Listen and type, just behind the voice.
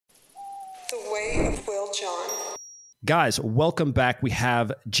The Way of Will John. Guys, welcome back. We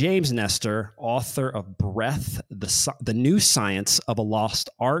have James Nestor, author of Breath, the New Science of a Lost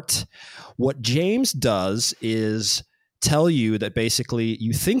Art. What James does is tell you that basically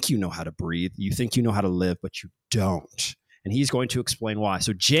you think you know how to breathe, you think you know how to live, but you don't. And he's going to explain why.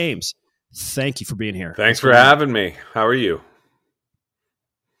 So James, thank you for being here. Thanks for having me. How are you?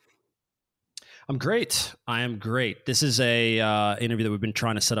 I'm great. I am great. This is a interview that we've been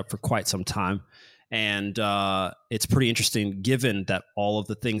trying to set up for quite some time. And it's pretty interesting given that all of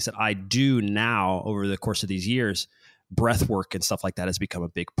the things that I do now over the course of these years, breath work and stuff like that has become a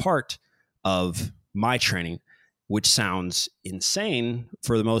big part of my training, which sounds insane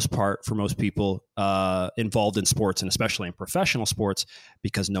for the most part for most people involved in sports and especially in professional sports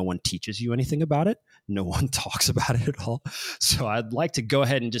because no one teaches you anything about it. No one talks about it at all. So I'd like to go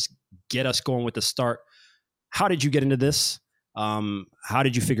ahead and just get us going with the start. How did you get into this? How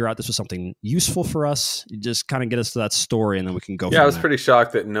did you figure out this was something useful for us? You just kind of get us to that story and then we can go. Yeah, I was pretty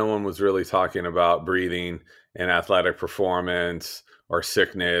shocked that no one was really talking about breathing and athletic performance or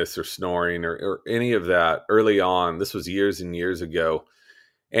sickness or snoring or any of that early on. This was years and years ago.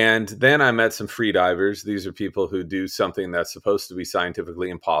 And then I met some free divers. These are people who do something that's supposed to be scientifically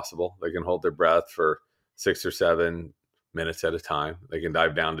impossible. They can hold their breath for 6 or 7 minutes at a time. They can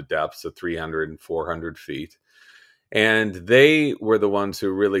dive down to depths of 300 and 400 feet. And they were the ones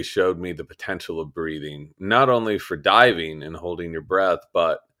who really showed me the potential of breathing, not only for diving and holding your breath,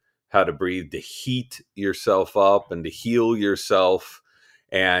 but how to breathe to heat yourself up and to heal yourself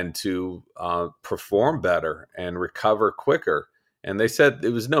and to perform better and recover quicker. And they said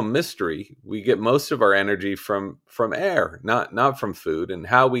it was no mystery. We get most of our energy from air, not from food. And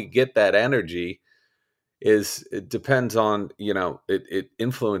how we get that energy it depends on, it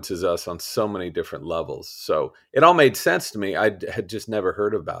influences us on so many different levels. So it all made sense to me. I had just never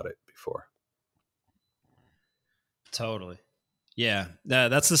heard about it before. Totally. Yeah.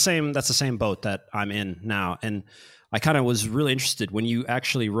 That's the same boat that I'm in now. And I kind of was really interested when you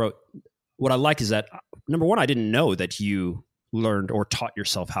actually wrote. What I like is that, number one, I didn't know that you learned or taught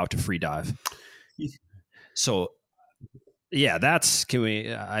yourself how to free dive. So yeah,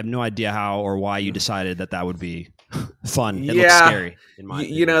 I have no idea how or why you decided that would be fun. It looks scary in my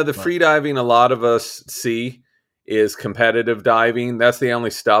opinion. Free diving a lot of us see is competitive diving. That's the only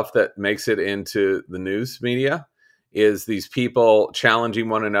stuff that makes it into the news media, is these people challenging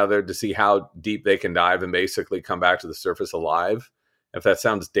one another to see how deep they can dive and basically come back to the surface alive. If that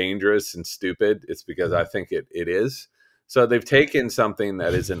sounds dangerous and stupid, it's because I think it is. So they've taken something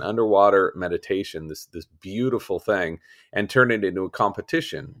that is an underwater meditation, this beautiful thing, and turned it into a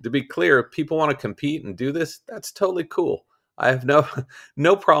competition. To be clear, if people want to compete and do this, that's totally cool. I have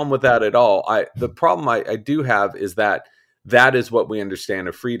no problem with that at all. The problem I do have is that is what we understand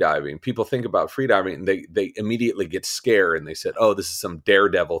of freediving. People think about freediving and they immediately get scared and they said, oh, this is some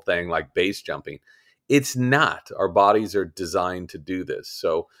daredevil thing like base jumping. It's not. Our bodies are designed to do this.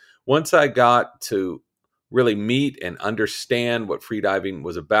 So once I got to really meet and understand what freediving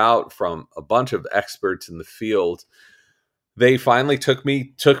was about from a bunch of experts in the field, they finally took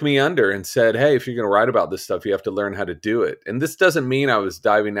me under and said, hey, if you're going to write about this stuff, you have to learn how to do it. And this doesn't mean I was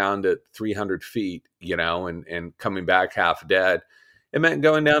diving down to 300 feet, and coming back half dead. It meant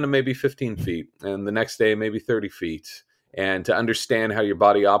going down to maybe 15 feet and the next day, maybe 30 feet. And to understand how your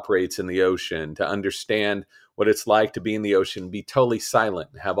body operates in the ocean, to understand what it's like to be in the ocean, be totally silent,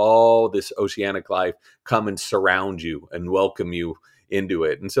 have all this oceanic life come and surround you and welcome you into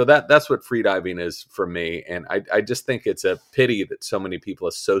it. And so that's what freediving is for me. And I just think it's a pity that so many people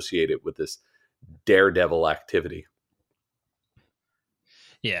associate it with this daredevil activity.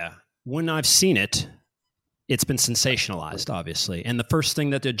 Yeah. When I've seen it, it's been sensationalized, obviously. And the first thing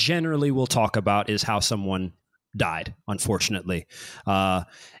that they generally will talk about is how someone died, unfortunately. And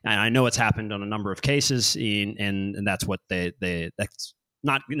I know it's happened on a number of cases, and that's what that's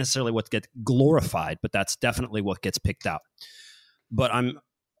not necessarily what gets glorified, but that's definitely what gets picked out. But I'm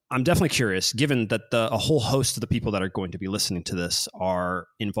definitely curious, given that a whole host of the people that are going to be listening to this are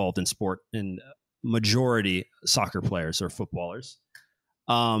involved in sport, and majority soccer players or footballers.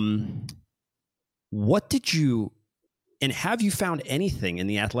 What did you... And have you found anything in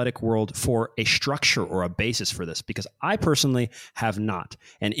the athletic world for a structure or a basis for this? Because I personally have not.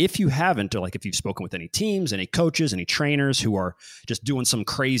 And if you haven't, or like if you've spoken with any teams, any coaches, any trainers who are just doing some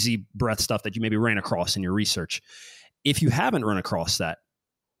crazy breath stuff that you maybe ran across in your research, if you haven't run across that,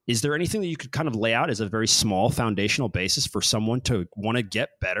 is there anything that you could kind of lay out as a very small foundational basis for someone to want to get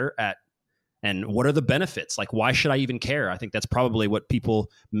better at? And what are the benefits? Like, why should I even care? I think that's probably what people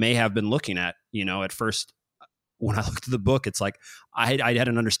may have been looking at, at first. when I looked at the book, it's like I had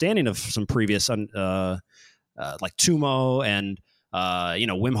an understanding of some previous like Tumo and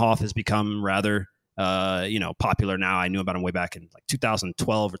Wim Hof has become rather popular now. I knew about him way back in like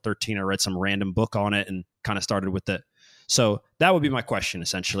 2012 or 13. I read some random book on it and kind of started with it. So that would be my question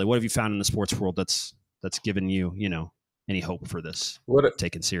essentially. What have you found in the sports world that's given you, any hope for this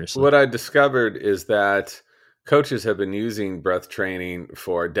taken seriously? What I discovered is that coaches have been using breath training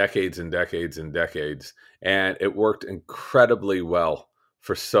for decades and decades and decades, and it worked incredibly well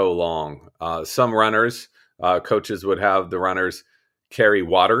for so long. Some runners, coaches would have the runners carry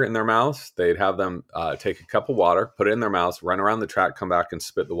water in their mouths. They'd have them take a cup of water, put it in their mouths, run around the track, come back and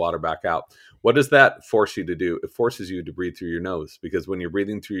spit the water back out. What does that force you to do? It forces you to breathe through your nose, because when you're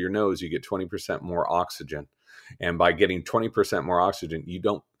breathing through your nose, you get 20% more oxygen. And by getting 20% more oxygen,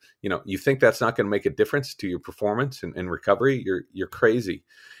 you think that's not going to make a difference to your performance and recovery. You're crazy.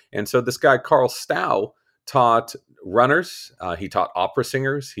 And so this guy, Carl Stow, taught runners, he taught opera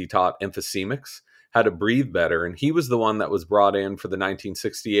singers, he taught emphysemics how to breathe better. And he was the one that was brought in for the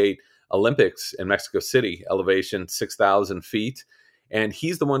 1968 Olympics in Mexico City, elevation 6,000 feet. And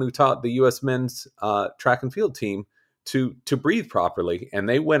he's the one who taught the U.S. men's track and field team to breathe properly. And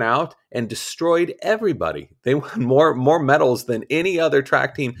they went out and destroyed everybody. They won more medals than any other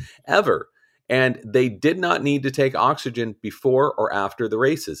track team ever. And they did not need to take oxygen before or after the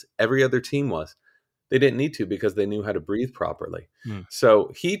races. Every other team was. They didn't need to because they knew how to breathe properly.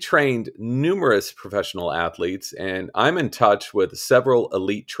 So he trained numerous professional athletes, and I'm in touch with several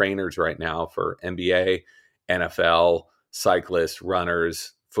elite trainers right now for NBA, NFL, cyclists,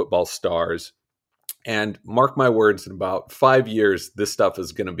 runners, football stars. And mark my words, in about 5 years, this stuff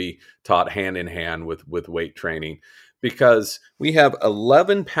is going to be taught hand in hand with weight training, because we have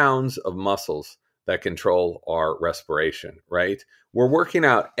 11 pounds of muscles that control our respiration, right? We're working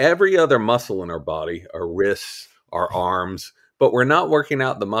out every other muscle in our body, our wrists, our arms, but we're not working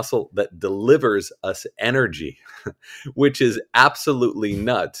out the muscle that delivers us energy, which is absolutely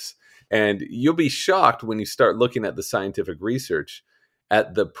nuts. And you'll be shocked when you start looking at the scientific research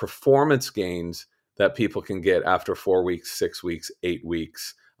at the performance gains that people can get after 4 weeks, 6 weeks, 8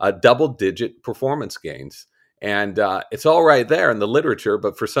 weeks, double-digit performance gains. And it's all right there in the literature,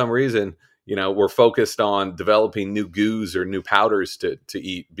 but for some reason, we're focused on developing new goos or new powders to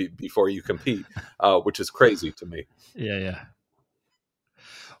eat before you compete, which is crazy to me. Yeah.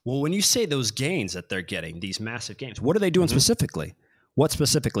 Well, when you say those gains that they're getting, these massive gains, what are they doing specifically? What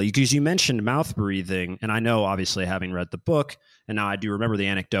specifically? Because you mentioned mouth breathing, and I know, obviously, having read the book, and now I do remember the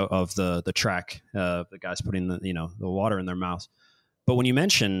anecdote of the track, the guys putting the water in their mouths. But when you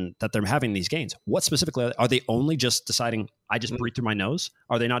mention that they're having these gains, what specifically are they only just deciding, I just breathe through my nose?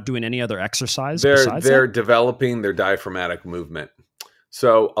 Are they not doing any other exercise? They're developing their diaphragmatic movement.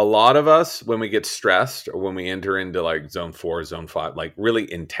 So a lot of us, when we get stressed or when we enter into like zone 4, zone 5, like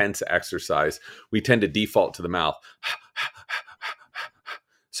really intense exercise, we tend to default to the mouth.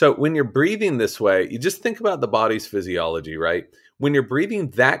 So when you're breathing this way, you just think about the body's physiology, right? When you're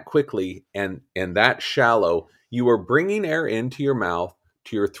breathing that quickly and that shallow, you are bringing air into your mouth,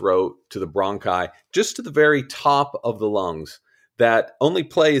 to your throat, to the bronchi, just to the very top of the lungs. That only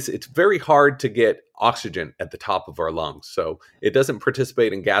plays, it's very hard to get oxygen at the top of our lungs. So it doesn't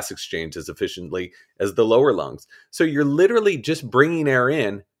participate in gas exchange as efficiently as the lower lungs. So you're literally just bringing air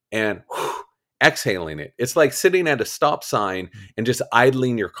in and exhaling it. It's like sitting at a stop sign and just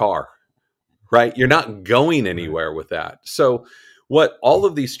idling your car, right? You're not going anywhere with that. So what all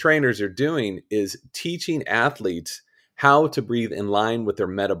of these trainers are doing is teaching athletes how to breathe in line with their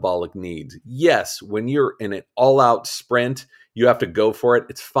metabolic needs. Yes, when you're in an all-out sprint, you have to go for it.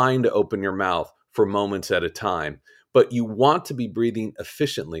 It's fine to open your mouth for moments at a time, but you want to be breathing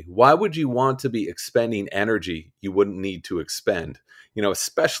efficiently. Why would you want to be expending energy you wouldn't need to expend?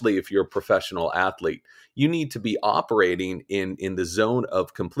 Especially if you're a professional athlete, you need to be operating in the zone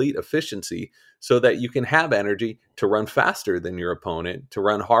of complete efficiency so that you can have energy to run faster than your opponent, to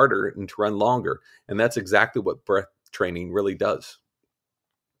run harder, and to run longer. And that's exactly what breath training really does.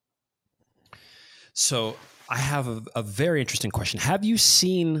 So I have a very interesting question. Have you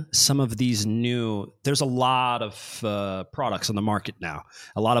seen some of these there's a lot of products on the market now.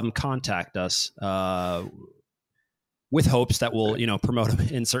 A lot of them contact us with hopes that we'll, promote them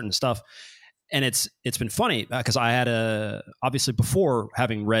in certain stuff. And it's been funny because I had obviously before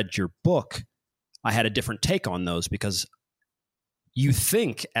having read your book, I had a different take on those, because you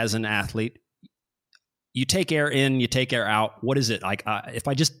think as an athlete, you take air in, you take air out. What is it like? If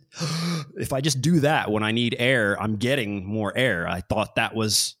I just do that when I need air, I'm getting more air. I thought that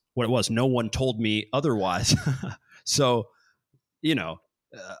was what it was. No one told me otherwise. So,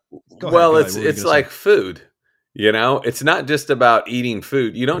 Well, it's like food. You know, it's not just about eating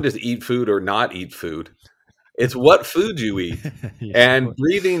food. You don't just eat food or not eat food. It's what food you eat. Yeah, of And course.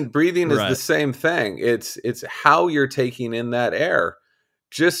 breathing is the Right. same thing. It's how you're taking in that air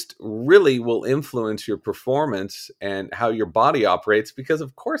just really will influence your performance and how your body operates, because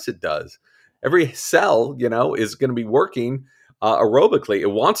of course it does. Every cell, you know, is going to be working aerobically.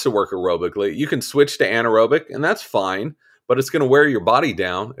 It wants to work aerobically. You can switch to anaerobic and that's fine, but it's going to wear your body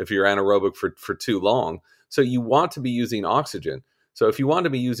down if you're anaerobic for too long. So you want to be using oxygen. So if you want to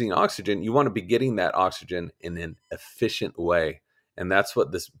be using oxygen, you want to be getting that oxygen in an efficient way. And that's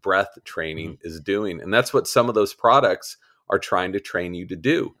what this breath Mhm. training is doing. And that's what some of those products are trying to train you to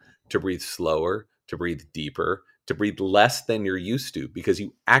do, to breathe slower, to breathe deeper, to breathe less than you're used to, because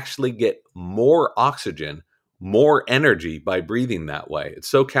you actually get more oxygen, more energy by breathing that way. It's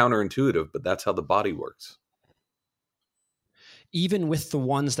so counterintuitive, but that's how the body works. Even with the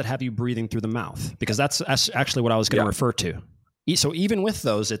ones that have you breathing through the mouth, because that's actually what I was going to Yeah. refer to. So even with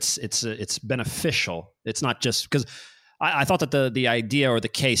those, it's beneficial. It's not just because I thought that the idea or the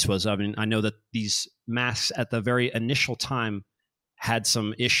case was, I mean, I know that these masks at the very initial time had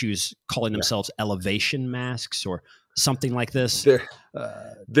some issues calling Yeah. themselves elevation masks or something like this. They're You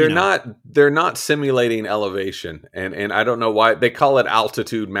they're know, not simulating elevation, and I don't know why they call it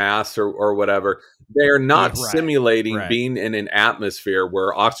altitude mass or whatever. They're yeah, not right, simulating right. being in an atmosphere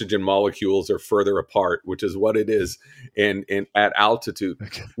where oxygen molecules are further apart, which is what it is in at altitude.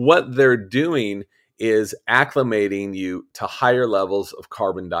 Okay. What they're doing is acclimating you to higher levels of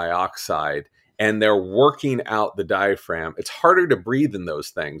carbon dioxide, and they're working out the diaphragm. It's harder to breathe in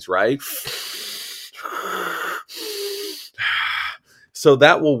those things, right? So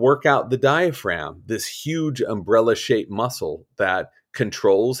that will work out the diaphragm, this huge umbrella shaped muscle that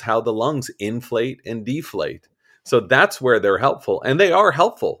controls how the lungs inflate and deflate. So that's where they're helpful, and they are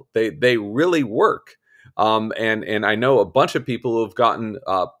helpful. They really work. And I know a bunch of people who have gotten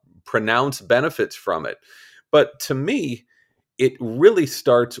pronounced benefits from it. But to me, it really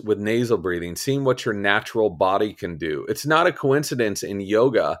starts with nasal breathing, seeing what your natural body can do. It's not a coincidence in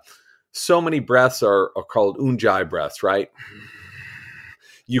yoga. So many breaths are called ujjayi breaths, right?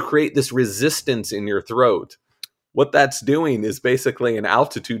 You create this resistance in your throat. What that's doing is basically an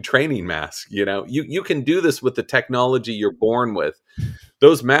altitude training mask. You know, you can do this with the technology you're born with.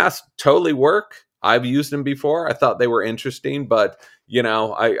 Those masks totally work. I've used them before. I thought they were interesting, but you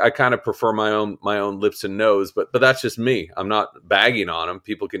know, I kind of prefer my own lips and nose. But that's just me. I'm not bagging on them.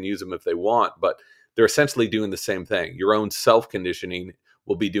 People can use them if they want, but they're essentially doing the same thing. Your own self conditioning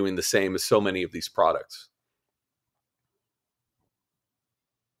will be doing the same as so many of these products.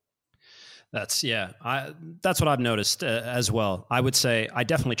 That's what I've noticed as well. I would say I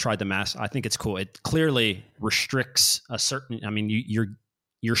definitely tried the mask. I think it's cool. It clearly restricts a certain. I mean,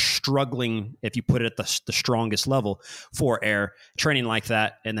 you're struggling if you put it at the strongest level for air training like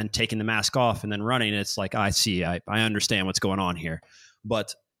that, and then taking the mask off and then running. It's like I understand what's going on here,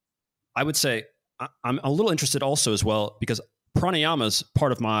 but I would say I'm a little interested also as well because pranayama is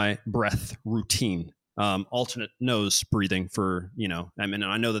part of my breath routine. Alternate nose breathing for, I mean,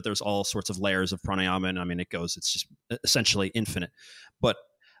 I know that there's all sorts of layers of pranayama, and I mean, it's just essentially infinite, but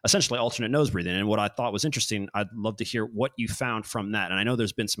essentially alternate nose breathing. And what I thought was interesting, I'd love to hear what you found from that. And I know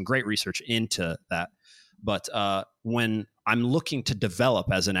there's been some great research into that, but when I'm looking to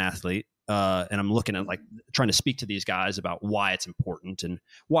develop as an athlete, and I'm looking at like trying to speak to these guys about why it's important and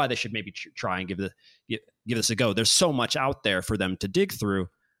why they should maybe try and give this a go. There's so much out there for them to dig through.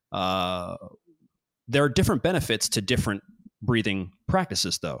 There are different benefits to different breathing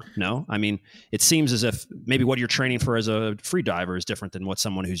practices, though. No, I mean, it seems as if maybe what you're training for as a free diver is different than what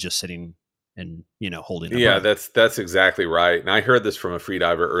someone who's just sitting and holding their Yeah, breath. that's exactly right. And I heard this from a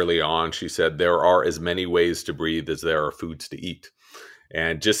freediver early on. She said there are as many ways to breathe as there are foods to eat.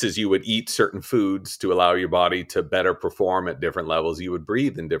 And just as you would eat certain foods to allow your body to better perform at different levels, you would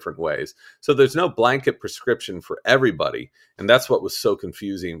breathe in different ways. So there's no blanket prescription for everybody. And that's what was so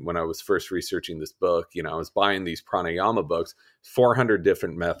confusing when I was first researching this book. You know, I was buying these pranayama books, 400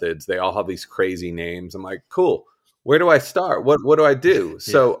 different methods. They all have these crazy names. I'm like, cool. Where do I start? What do I do?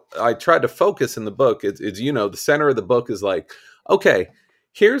 Yeah. So I tried to focus in the book. It's the center of the book is like, okay,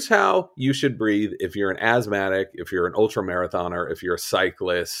 here's how you should breathe if you're an asthmatic, if you're an ultra marathoner, if you're a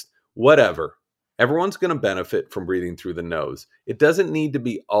cyclist, whatever. Everyone's going to benefit from breathing through the nose. It doesn't need to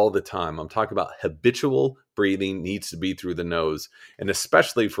be all the time. I'm talking about habitual breathing needs to be through the nose. And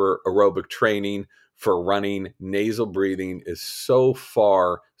especially for aerobic training, for running, nasal breathing is so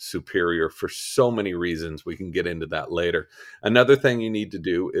far superior for so many reasons. We can get into that later. Another thing you need to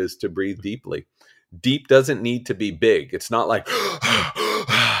do is to breathe deeply. Deep doesn't need to be big. It's not like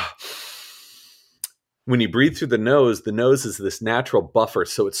When you breathe through the nose is this natural buffer,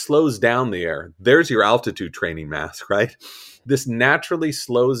 so it slows down the air. There's your altitude training mask, right? This naturally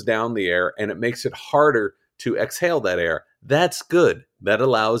slows down the air, and it makes it harder to exhale that air. That's good. That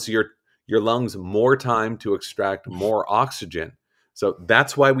allows your lungs more time to extract more oxygen. So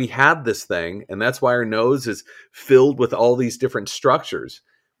that's why we have this thing, and that's why our nose is filled with all these different structures.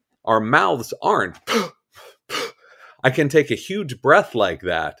 Our mouths aren't. I can take a huge breath like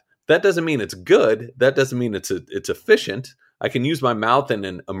that. That doesn't mean it's good. That doesn't mean it's efficient. I can use my mouth in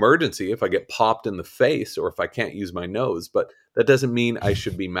an emergency if I get popped in the face or if I can't use my nose, but that doesn't mean I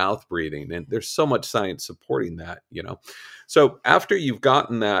should be mouth breathing. And there's so much science supporting that, you know. So after you've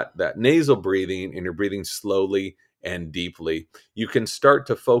gotten that nasal breathing and you're breathing slowly and deeply, you can start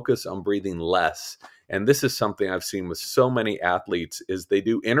to focus on breathing less. And this is something I've seen with so many athletes is they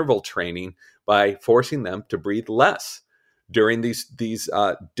do interval training by forcing them to breathe less during these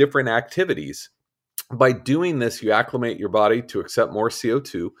different activities. By doing this, you acclimate your body to accept more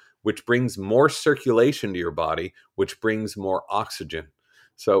CO2, which brings more circulation to your body, which brings more oxygen.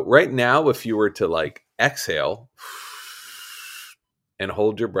 So right now, if you were to like exhale and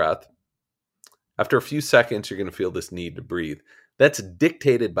hold your breath, after a few seconds, you're going to feel this need to breathe. That's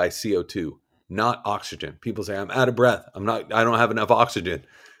dictated by CO2, not oxygen. People say, I'm out of breath. I don't have enough oxygen.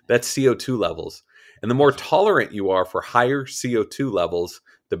 That's CO2 levels. And the more tolerant you are for higher CO2 levels,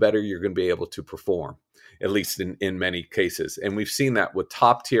 the better you're going to be able to perform, at least in many cases. And we've seen that with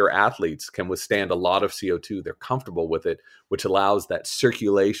top tier athletes can withstand a lot of CO2. They're comfortable with it, which allows that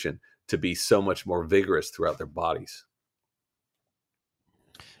circulation to be so much more vigorous throughout their bodies.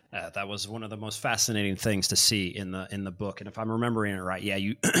 That was one of the most fascinating things to see in the book. And if I'm remembering it right, yeah,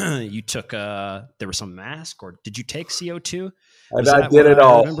 you you took there was some mask, or did you take CO2? I did it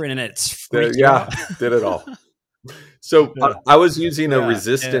all. Remembering, and it's did it all. So I was using a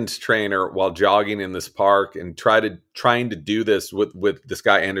resistance trainer while jogging in this park and trying to do this with this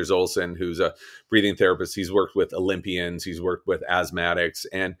guy, Anders Olsen, who's a breathing therapist. He's worked with Olympians. He's worked with asthmatics,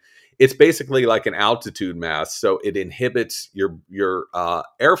 and it's basically like an altitude mask. So it inhibits your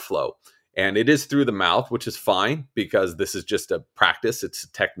airflow, and it is through the mouth, which is fine because this is just a practice. It's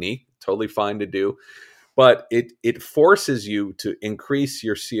a technique, totally fine to do, but it forces you to increase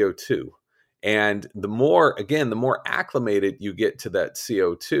your CO2. And the more acclimated you get to that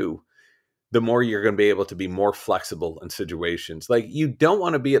CO2, the more you're going to be able to be more flexible in situations. Like you don't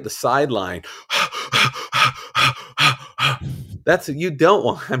want to be at the sideline. You don't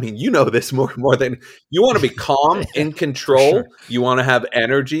want, I mean, you know this more than you want to be calm, in control. Sure. You want to have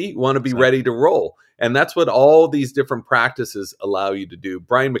energy. You want to be ready to roll. And that's what all these different practices allow you to do.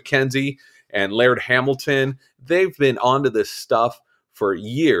 Brian McKenzie and Laird Hamilton, they've been onto this stuff for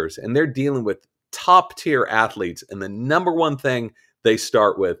years, and they're dealing with top tier athletes. And the number one thing they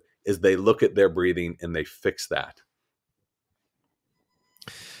start with is they look at their breathing and they fix that.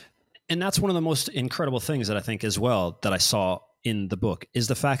 And that's one of the most incredible things that I think as well that I saw in the book is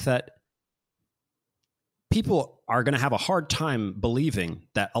the fact that people are going to have a hard time believing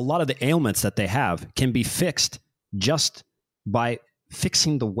that a lot of the ailments that they have can be fixed just by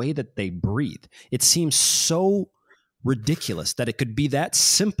fixing the way that they breathe. It seems so ridiculous that it could be that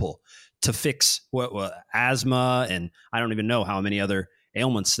simple to fix asthma, and I don't even know how many other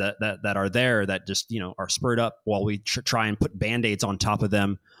ailments that are there that just are spurred up while we try and put band-aids on top of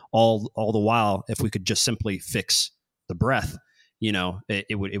them all the while. If we could just simply fix the breath,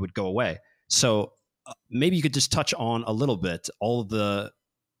 it would go away. So maybe you could just touch on a little bit all of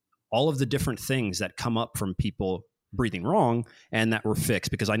the different things that come up from people breathing wrong and that were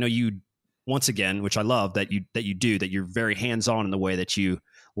fixed, because I know you, once again, which I love that you're very hands-on in the way that you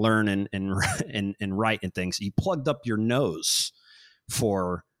learn and write and things. You plugged up your nose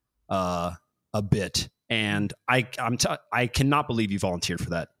for a bit, and I cannot believe you volunteered for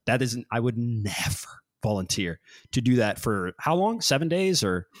that. I would never volunteer to do that for how long? 7 days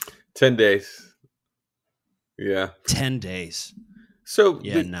or 10 days? Yeah, 10 days. So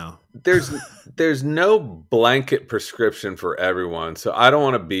no, there's no blanket prescription for everyone. So I don't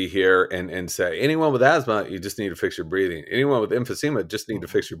want to be here and say anyone with asthma, you just need to fix your breathing. Anyone with emphysema, just need to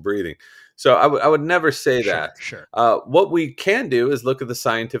fix your breathing. So I would never say that. Sure. What we can do is look at the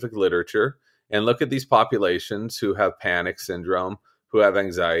scientific literature and look at these populations who have panic syndrome, who have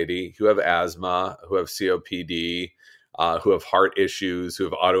anxiety, who have asthma, who have COPD, who have heart issues, who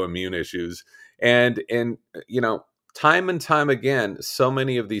have autoimmune issues, and time and time again, so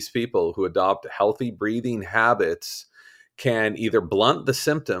many of these people who adopt healthy breathing habits can either blunt the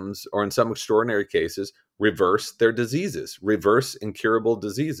symptoms or, in some extraordinary cases, reverse their diseases, reverse incurable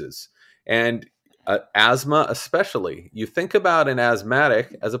diseases. And Asthma, especially. You think about an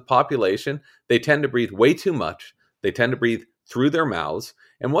asthmatic as a population, they tend to breathe way too much. They tend to breathe through their mouths.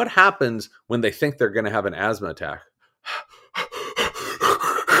 And what happens when they think they're going to have an asthma attack?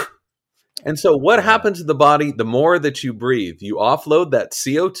 And so what happens to the body? The more that you breathe, you offload that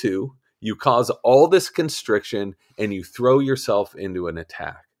CO2, you cause all this constriction, and you throw yourself into an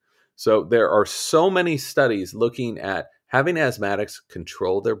attack. So there are so many studies looking at having asthmatics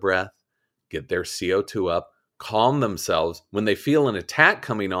control their breath, get their CO2 up, calm themselves. When they feel an attack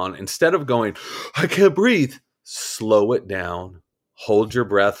coming on, instead of going, I can't breathe, slow it down, hold your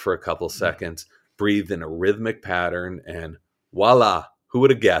breath for a couple seconds, breathe in a rhythmic pattern, and voila, who would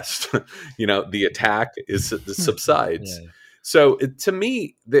have guessed? The attack subsides. Yeah. So to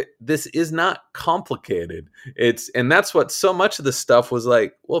me, this is not complicated. And that's what so much of the stuff was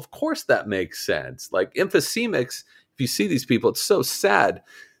like, well, of course that makes sense. Like emphysemics, if you see these people, it's so sad.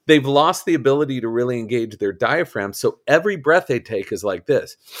 They've lost the ability to really engage their diaphragm. So every breath they take is like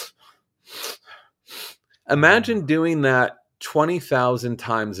this. Imagine doing that 20,000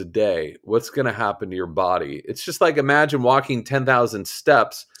 times a day. What's going to happen to your body? It's just like, imagine walking 10,000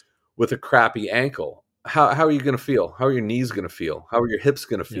 steps with a crappy ankle. How are you going to feel? How are your knees going to feel? How are your hips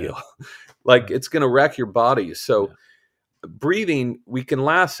going to feel? Yeah. Like it's going to wreck your body. So breathing, we can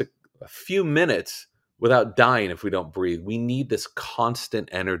last a few minutes without dying if we don't breathe. We need this constant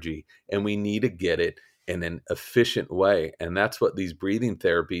energy, and we need to get it in an efficient way. And that's what these breathing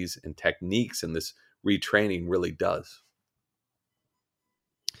therapies and techniques and this retraining really does.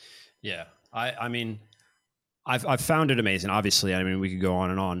 Yeah. I mean, I've found it amazing. Obviously, I mean, we could go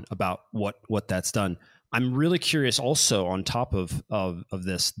on and on about what that's done. I'm really curious also on top of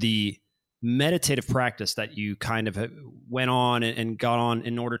this, the meditative practice that you kind of went on and got on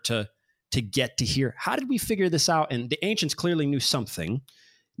in order to get to here. How did we figure this out? And the ancients clearly knew something.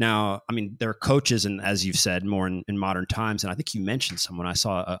 Now, I mean, there are coaches, and as you've said, more in modern times. And I think you mentioned someone. I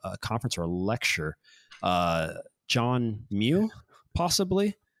saw a conference or a lecture, John Mew,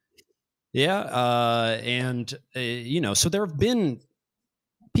 possibly. Yeah. So there have been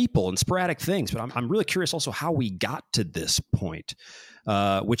people and sporadic things, but I'm really curious also how we got to this point,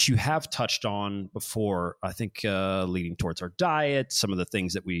 which you have touched on before, I think, leading towards our diet, some of the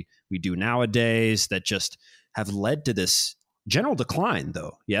things that we do nowadays that just have led to this general decline,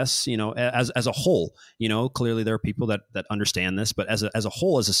 though. Yes. As a whole, clearly there are people that understand this, but as a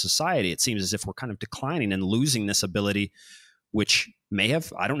whole, as a society, it seems as if we're kind of declining and losing this ability, which may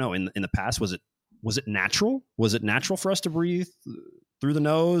have, I don't know, in the past, was it natural? Was it natural for us to breathe through the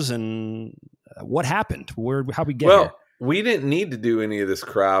nose? And what happened? How'd we get here? Well, we didn't need to do any of this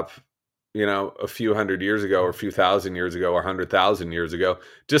crap, a few hundred years ago or a few thousand years ago or 100,000 years ago,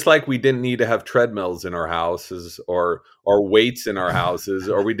 just like we didn't need to have treadmills in our houses or weights in our houses,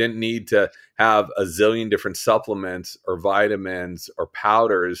 or we didn't need to have a zillion different supplements or vitamins or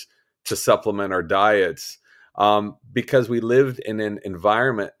powders to supplement our diets. Because we lived in an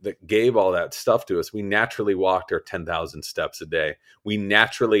environment that gave all that stuff to us. We naturally walked our 10,000 steps a day. We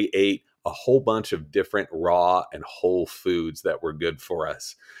naturally ate a whole bunch of different raw and whole foods that were good for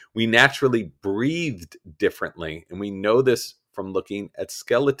us. We naturally breathed differently, and we know this from looking at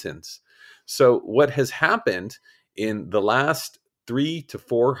skeletons. So what has happened in the last 300 to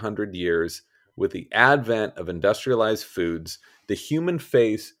 400 years with the advent of industrialized foods, the human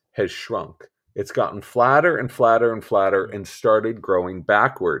face has shrunk. It's gotten flatter and flatter and flatter and started growing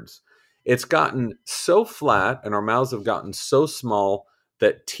backwards. It's gotten so flat and our mouths have gotten so small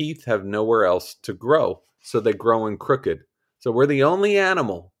that teeth have nowhere else to grow. So they grow in crooked. So we're the only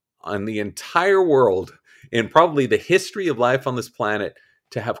animal on the entire world, in probably the history of life on this planet,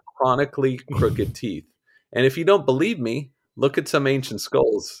 to have chronically crooked teeth. And if you don't believe me, look at some ancient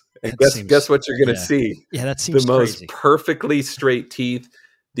skulls and guess what you're going to see. Yeah, that seems the most crazy. Perfectly straight teeth,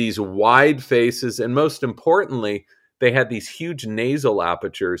 these wide faces, and most importantly, they had these huge nasal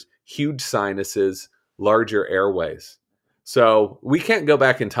apertures, huge sinuses, larger airways. So we can't go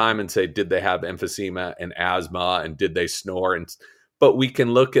back in time and say, did they have emphysema and asthma and did they snore? But we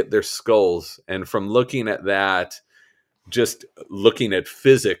can look at their skulls, and from looking at that, just looking at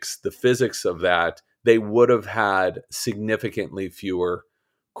the physics of that, they would have had significantly fewer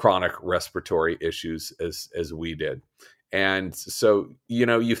chronic respiratory issues as we did. And so,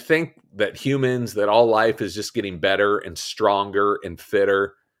 you think that that all life is just getting better and stronger and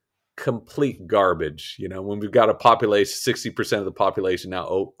fitter. Complete garbage. When we've got a population, 60% of the population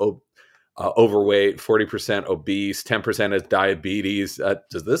now overweight, 40% obese, 10% has diabetes.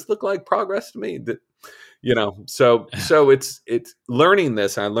 Does this look like progress to me? So it's learning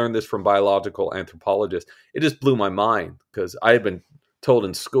this. And I learned this from biological anthropologists. It just blew my mind because I had been told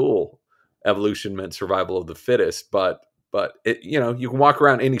in school evolution meant survival of the fittest, but it, you can walk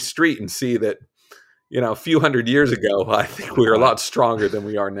around any street and see that, a few hundred years ago, I think we were a lot stronger than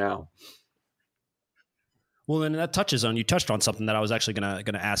we are now. Well, and that you touched on something that I was actually gonna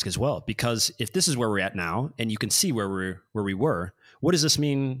ask as well, because if this is where we're at now, and you can see where we were, what does this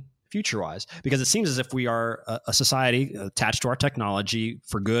mean future-wise? Because it seems as if we are a society attached to our technology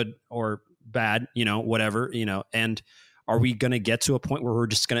for good or bad, whatever, and are we going to get to a point where we're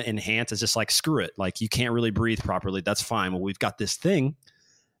just going to enhance? It's just like, screw it. Like, you can't really breathe properly. That's fine. Well, we've got this thing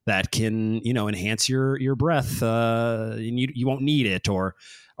that can, enhance your breath. And you won't need it. Or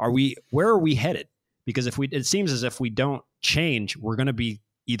where are we headed? Because it seems as if we don't change, we're going to be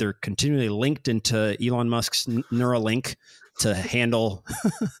either continually linked into Elon Musk's Neuralink to handle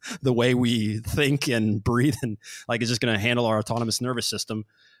the way we think and breathe, and like, it's just going to handle our autonomous nervous system.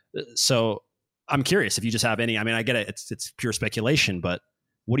 So I'm curious if you just have any. I mean, I get it; it's pure speculation, but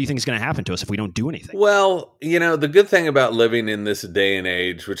what do you think is going to happen to us if we don't do anything? Well, the good thing about living in this day and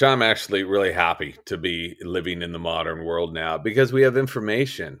age, which I'm actually really happy to be living in the modern world now, because we have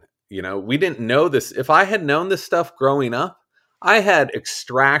information. We didn't know this. If I had known this stuff growing up, I had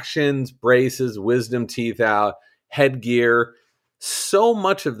extractions, braces, wisdom teeth out, headgear. So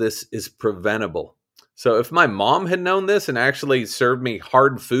much of this is preventable. So if my mom had known this and actually served me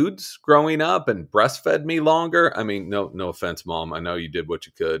hard foods growing up and breastfed me longer, I mean, no offense, Mom. I know you did what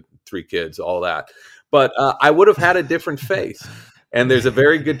you could, 3 kids, all that. But I would have had a different face. And there's a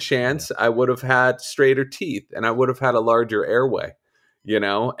very good chance I would have had straighter teeth and I would have had a larger airway,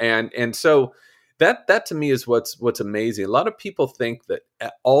 And so that to me is what's amazing. A lot of people think that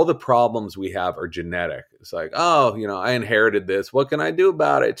all the problems we have are genetic. It's like, oh, I inherited this. What can I do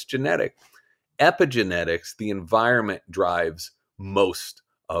about it? It's genetic. Epigenetics, the environment drives most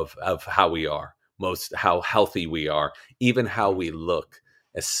of how we are, how healthy we are, even how we look,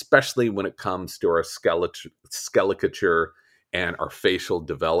 especially when it comes to our skeleture and our facial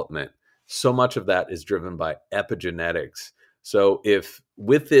development. So much of that is driven by epigenetics. So if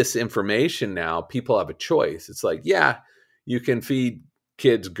with this information now, people have a choice. It's like, yeah, you can feed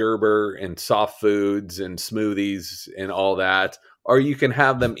kids Gerber and soft foods and smoothies and all that, or you can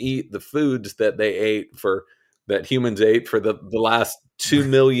have them eat the foods that humans ate for the last 2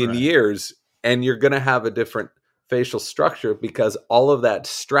 million years, and you're going to have a different facial structure because all of that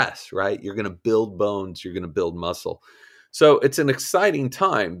stress, right? You're going to build bones, you're going to build muscle. So it's an exciting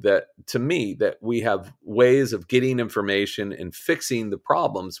time to me that we have ways of getting information and fixing the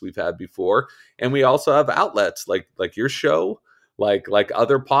problems we've had before. And we also have outlets like your show, like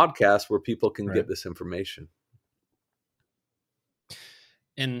other podcasts where people can get this information.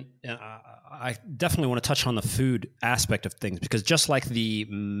 And I definitely want to touch on the food aspect of things, because just like the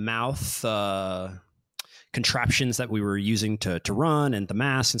mouth contraptions that we were using to run and the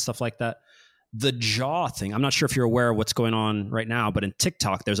mask and stuff like that, the jaw thing, I'm not sure if you're aware of what's going on right now, but in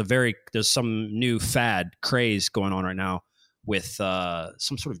TikTok, there's some new fad craze going on right now with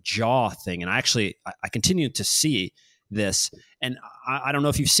some sort of jaw thing. And I continue to see this. And I don't know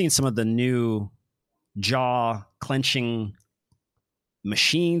if you've seen some of the new jaw clenching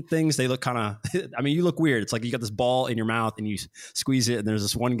machine things. They look kind of, I mean, you look weird. It's like you got this ball in your mouth and you squeeze it. And there's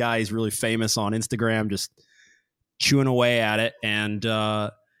this one guy, he's really famous on Instagram, just chewing away at it. And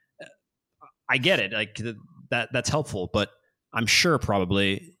I get it. Like that's helpful, but I'm sure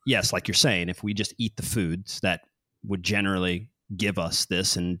probably, yes, like you're saying, if we just eat the foods that would generally give us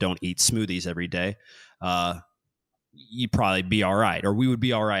this and don't eat smoothies every day, you'd probably be all right, or we would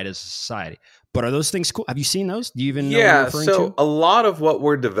be all right as a society. But are those things cool? Have you seen those? Do you even know what you're referring to? A lot of what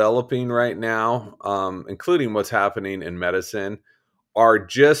we're developing right now, including what's happening in medicine,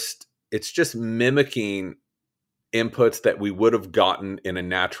 it's just mimicking inputs that we would have gotten in a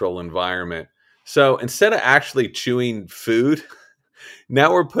natural environment. So instead of actually chewing food,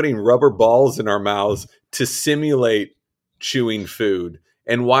 now we're putting rubber balls in our mouths to simulate chewing food.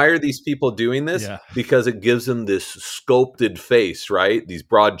 And why are these people doing this? Yeah. Because it gives them this sculpted face, right? These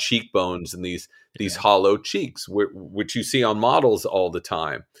broad cheekbones and these hollow cheeks, which you see on models all the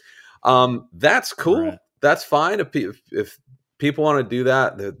time. That's cool. Right. That's fine. If people want to do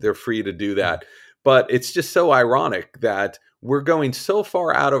that, they're free to do that. But it's just so ironic that we're going so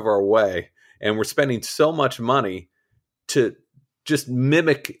far out of our way and we're spending so much money to just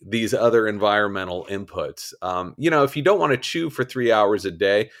mimic these other environmental inputs. If you don't want to chew for 3 hours a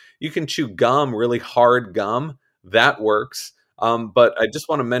day, you can chew gum, really hard gum. That works. But I just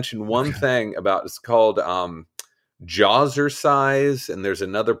want to mention one thing about, it's called Jawzrsize. And there's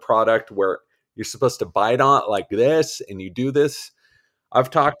another product where you're supposed to bite on it like this, and you do this. I've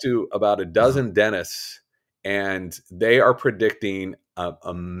talked to about a dozen dentists, and they are predicting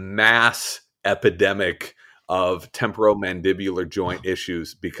a mass epidemic of temporomandibular joint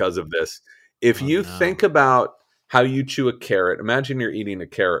issues because of this. If Oh you no. think about how you chew a carrot, imagine you're eating a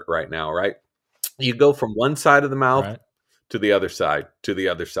carrot right now, right? You go from one side of the mouth Right. to the other side, to the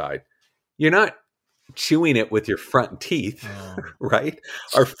other side. You're not chewing it with your front teeth, Oh. right?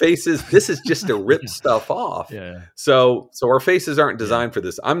 Our faces, this is just to rip stuff off. Yeah. So our faces aren't Yeah. designed for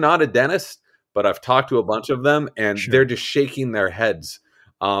this. I'm not a dentist, but I've talked to a bunch of them, and they're Sure. just shaking their heads.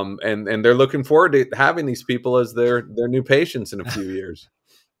 And they're looking forward to having these people as their new patients in a few years.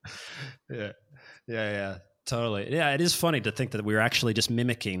 Yeah. Yeah. Totally. Yeah, it is funny to think that we're actually just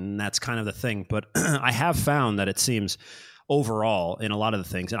mimicking, and that's kind of the thing. But I have found that it seems overall in a lot of the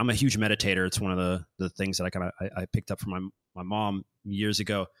things, and I'm a huge meditator. It's one of the things that I picked up from my mom years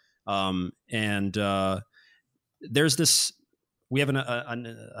ago. And there's this, we have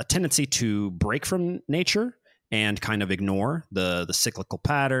a tendency to break from nature and kind of ignore the cyclical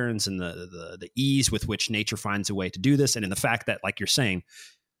patterns and the ease with which nature finds a way to do this. And in the fact that, like you're saying,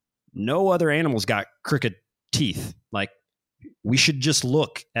 no other animals got crooked teeth. Like, we should just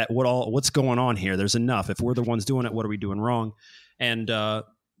look at what's going on here. There's enough. If we're the ones doing it, what are we doing wrong? And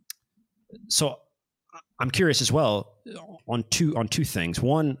so I'm curious as well on two things.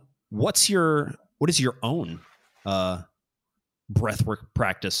 One, what is your own breathwork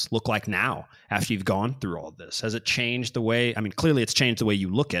practice look like now after you've gone through all this? Has it changed the way, I mean, clearly it's changed the way you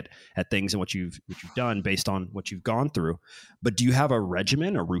look at things and what you've done based on what you've gone through, but do you have a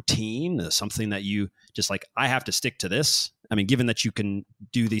regimen, a routine, something that you just like, I have to stick to this? I mean, given that you can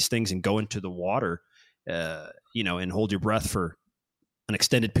do these things and go into the water, and hold your breath for an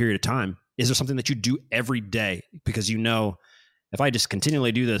extended period of time, is there something that you do every day? Because if I just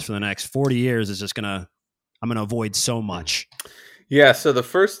continually do this for the next 40 years, I'm going to avoid so much. Yeah. So the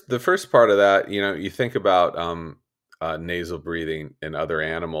first part of that, you think about nasal breathing in other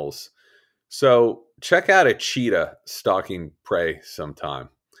animals. So check out a cheetah stalking prey sometime.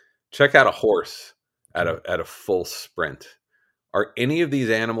 Check out a horse at a full sprint. Are any of these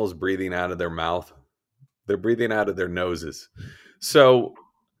animals breathing out of their mouth? They're breathing out of their noses. So,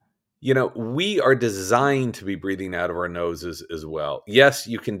 we are designed to be breathing out of our noses as well. Yes,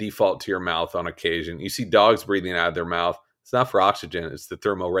 you can default to your mouth on occasion. You see dogs breathing out of their mouth. It's not for oxygen. It's to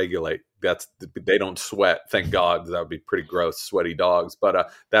thermoregulate. They don't sweat. Thank God. That would be pretty gross, sweaty dogs.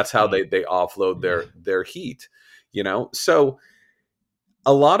 But that's how they offload their heat. So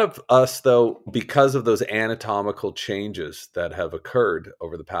a lot of us, though, because of those anatomical changes that have occurred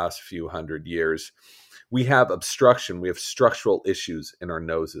over the past few hundred years, we have obstruction. We have structural issues in our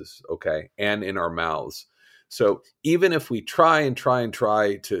noses, okay, and in our mouths. So even if we try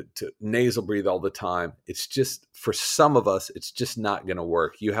to nasal breathe all the time, it's just, for some of us, it's just not going to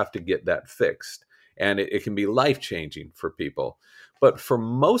work. You have to get that fixed. And it can be life-changing for people. But for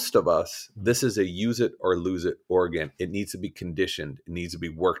most of us, this is a use it or lose it organ. It needs to be conditioned. It needs to be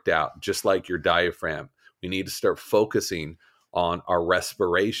worked out, just like your diaphragm. We need to start focusing on our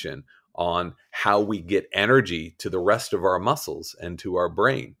respiration, on how we get energy to the rest of our muscles and to our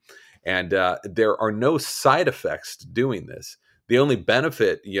brain. And there are no side effects to doing this. The only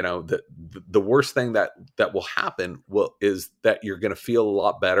benefit, the worst thing that will happen is that you're going to feel a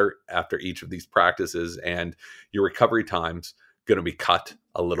lot better after each of these practices, and your recovery time's going to be cut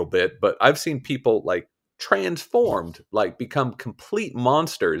a little bit. But I've seen people like transformed, like become complete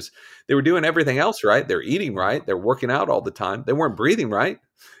monsters. They were doing everything else right. They're eating right. They're working out all the time. They weren't breathing right.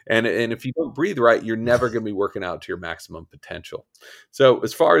 And if you don't breathe right, you're never going to be working out to your maximum potential. So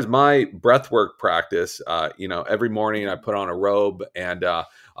as far as my breathwork practice, every morning I put on a robe and a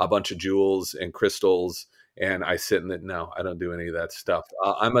bunch of jewels and crystals, and I sit in it. No, I don't do any of that stuff.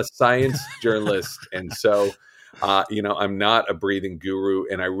 I'm a science journalist. And so, I'm not a breathing guru,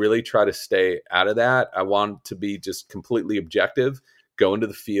 and I really try to stay out of that. I want to be just completely objective, go into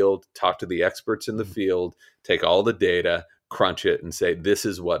the field, talk to the experts in the field, take all the data, crunch it, and say, this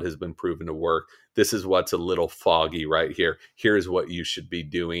is what has been proven to work. This is what's a little foggy right here. Here's what you should be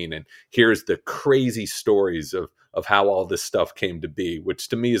doing. And here's the crazy stories of how all this stuff came to be, which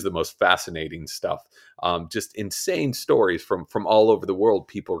to me is the most fascinating stuff. Just insane stories from all over the world.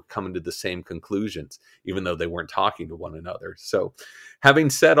 People are coming to the same conclusions, even though they weren't talking to one another. So having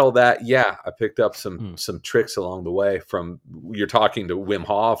said all that, yeah, I picked up some tricks along the way. From, you're talking to Wim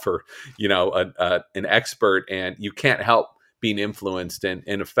Hof or, an expert, and you can't help being influenced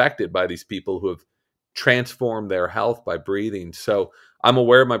and affected by these people who have transformed their health by breathing. So I'm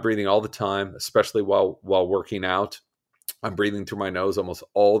aware of my breathing all the time, especially while working out. I'm breathing through my nose almost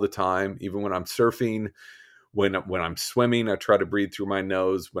all the time, even when I'm surfing, when I'm swimming, I try to breathe through my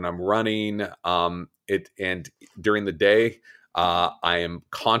nose. When I'm running, and during the day, I am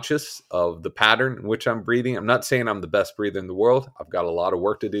conscious of the pattern in which I'm breathing. I'm not saying I'm the best breather in the world. I've got a lot of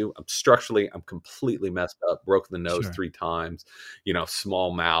work to do. I'm completely messed up, broken the nose Sure. 3 times,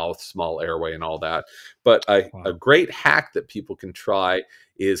 small mouth, small airway and all that. But a Wow. great hack that people can try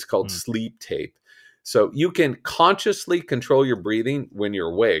is called sleep tape. So you can consciously control your breathing when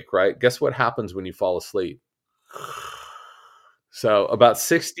you're awake, right? Guess what happens when you fall asleep? So about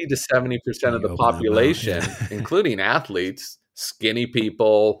 60 to 70% When of you the open that mouth. Yeah. population, including athletes, skinny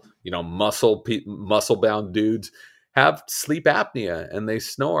people, muscle bound dudes, have sleep apnea and they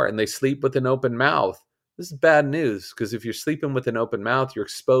snore and they sleep with an open mouth. This is bad news because if you're sleeping with an open mouth, you're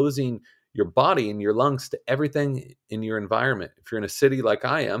exposing your body and your lungs to everything in your environment. If you're in a city like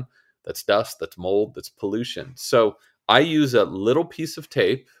I am, that's dust, that's mold, that's pollution. So I use a little piece of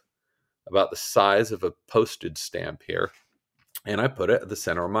tape about the size of a postage stamp here, and I put it at the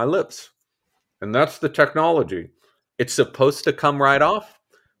center of my lips. And that's the technology. It's supposed to come right off.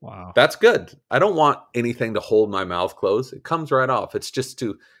 Wow. That's good. I don't want anything to hold my mouth closed. It comes right off. It's just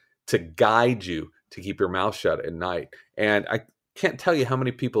to guide you to keep your mouth shut at night. And I can't tell you how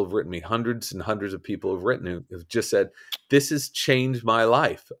many people have written me. Hundreds and hundreds of people have written who have just said, this has changed my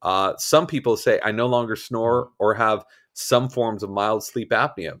life. Some people say, I no longer snore or have some forms of mild sleep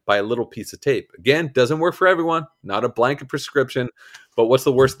apnea by a little piece of tape. Again, doesn't work for everyone, not a blanket prescription, but what's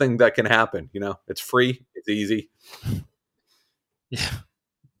the worst thing that can happen? It's free, it's easy. Yeah.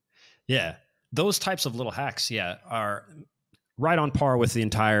 Yeah. Those types of little hacks, are right on par with the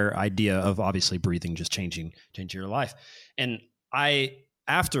entire idea of obviously breathing just changing your life. And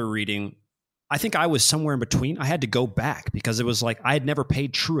after reading, I think I was somewhere in between. I had to go back because it was like I had never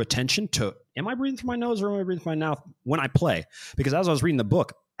paid true attention to, am I breathing through my nose or am I breathing through my mouth when I play? Because as I was reading the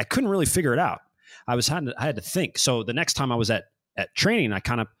book, I couldn't really figure it out. I had to think. So the next time I was at training, I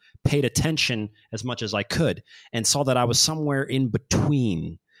kind of paid attention as much as I could and saw that I was somewhere in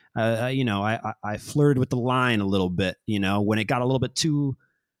between. I flirted with the line a little bit, when it got a little bit too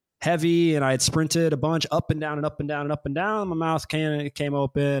heavy and I had sprinted a bunch up and down and up and down and up and down. My mouth came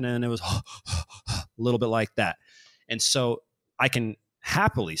open and it was a little bit like that. And so I can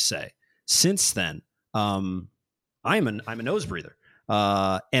happily say since then, I'm a nose breather.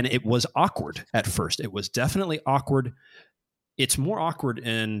 And it was awkward at first. It was definitely awkward. It's more awkward.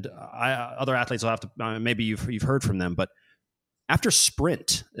 And other athletes will have to, maybe you've heard from them, but after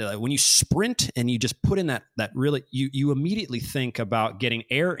sprint, when you sprint and you just put in that really, you immediately think about getting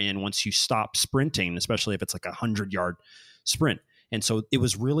air in once you stop sprinting, especially if it's like 100-yard sprint. And so it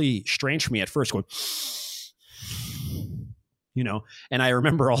was really strange for me at first going, and I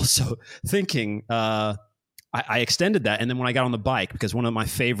remember also thinking, I extended that. And then when I got on the bike, because one of my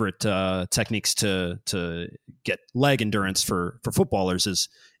favorite techniques to get leg endurance for footballers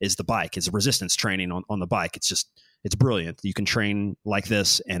is the bike, is resistance training on the bike. It's brilliant. You can train like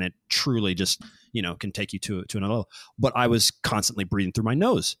this and it truly just, can take you to another level. But I was constantly breathing through my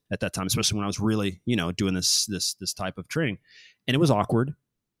nose at that time, especially when I was really, doing this type of training, and it was awkward.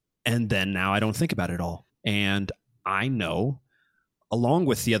 And then now I don't think about it at all. And I know, along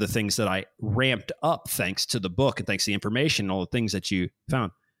with the other things that I ramped up thanks to the book and thanks to the information and all the things that you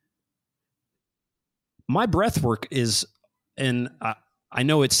found, my breath work is, and I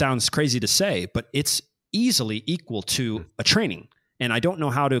know it sounds crazy to say, but it's easily equal to a training. And I don't know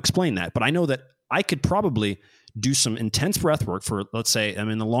how to explain that, but I know that I could probably do some intense breath work for, let's say,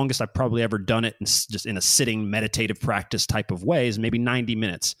 the longest I've probably ever done it just in a sitting meditative practice type of way is maybe 90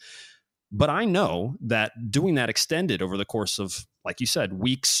 minutes. But I know that doing that extended over the course of, like you said,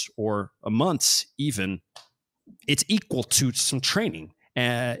 weeks or months even, it's equal to some training,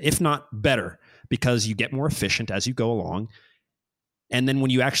 if not better, because you get more efficient as you go along. And then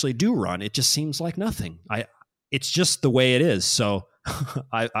when you actually do run, it just seems like nothing. It's just the way it is. So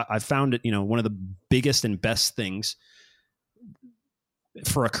I found it, one of the biggest and best things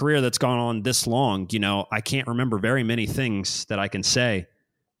for a career that's gone on this long. I can't remember very many things that I can say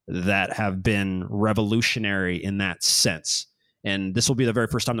that have been revolutionary in that sense. And this will be the very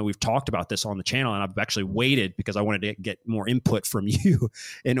first time that we've talked about this on the channel. And I've actually waited because I wanted to get more input from you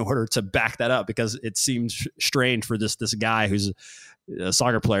in order to back that up, because it seems strange for this guy who's a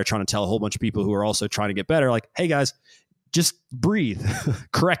soccer player trying to tell a whole bunch of people who are also trying to get better, like, hey guys, just breathe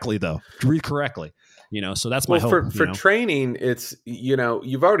correctly though. Breathe correctly. So that's my hope. For training, it's,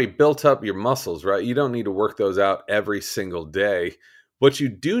 you've already built up your muscles, right? You don't need to work those out every single day. What you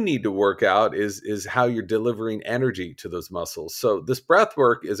do need to work out is how you're delivering energy to those muscles. So this breath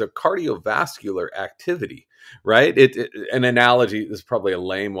work is a cardiovascular activity. right? An analogy is probably a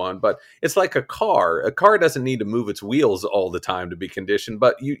lame one, but it's like a car. A car doesn't need to move its wheels all the time to be conditioned,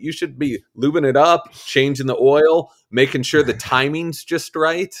 but you should be lubing it up, changing the oil, making sure the timing's just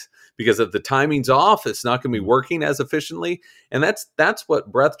right. Because if the timing's off, it's not going to be working as efficiently. And that's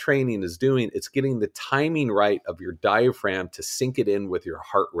what breath training is doing. It's getting the timing right of your diaphragm to sync it in with your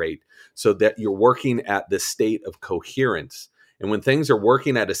heart rate so that you're working at this state of coherence. And when things are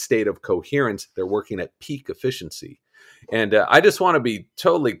working at a state of coherence, they're working at peak efficiency. And I just want to be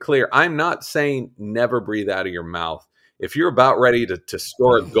totally clear. I'm not saying never breathe out of your mouth. If you're about ready to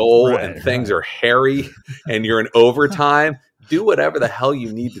score a goal and things are hairy and you're in overtime, do whatever the hell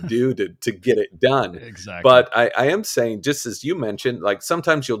you need to do to get it done. Exactly. But I am saying, just as you mentioned, like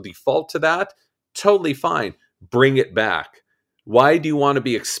sometimes you'll default to that. Totally fine. Bring it back. Why do you want to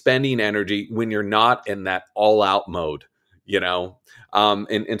be expending energy when you're not in that all out mode? You know?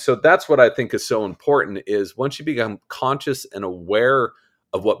 And so that's what I think is so important is once you become conscious and aware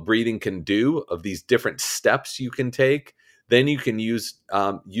of what breathing can do, of these different steps you can take, then you can use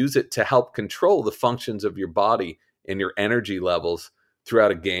it to help control the functions of your body and your energy levels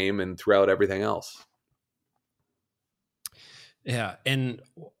throughout a game and throughout everything else. Yeah. And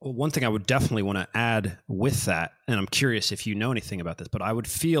one thing I would definitely want to add with that, and I'm curious if you know anything about this, but I would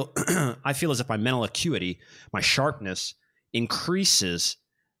feel, I feel as if my mental acuity, my sharpness increases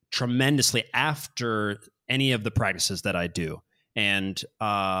tremendously after any of the practices that I do. And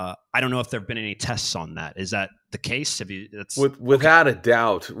I don't know if there have been any tests on that. Is that the case? Have you? Without a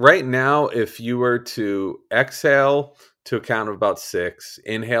doubt. Right now, if you were to exhale to a count of about 6,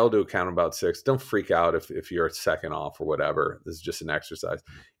 inhale to a count of about 6, don't freak out if you're a second off or whatever. This is just an exercise.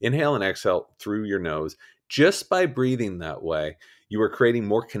 Inhale and exhale through your nose. Just by breathing that way, you are creating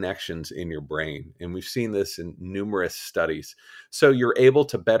more connections in your brain. And we've seen this in numerous studies. So you're able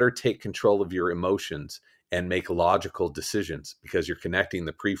to better take control of your emotions and make logical decisions because you're connecting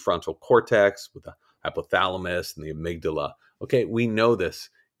the prefrontal cortex with the hypothalamus and the amygdala. Okay, we know this.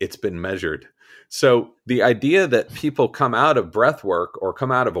 It's been measured. So the idea that people come out of breath work or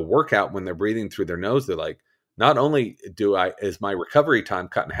come out of a workout when they're breathing through their nose, they're like, not only is my recovery time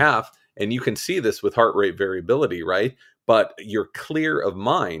cut in half, and you can see this with heart rate variability, right? But you're clear of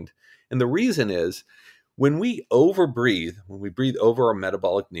mind. And the reason is when we overbreathe, when we breathe over our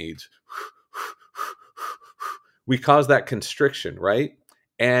metabolic needs, we cause that constriction, right?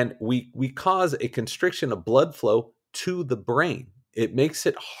 And we cause a constriction of blood flow to the brain. It makes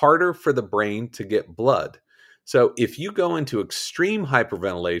it harder for the brain to get blood. So if you go into extreme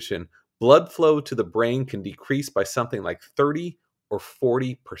hyperventilation, blood flow to the brain can decrease by something like 30 or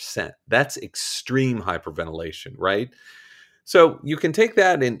 40%. That's extreme hyperventilation, right? So you can take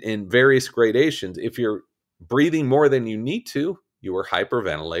that in various gradations. If you're breathing more than you need to, you are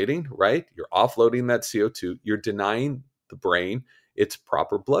hyperventilating, right? You're offloading that CO2. You're denying the brain its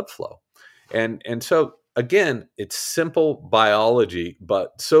proper blood flow. And so, again, it's simple biology,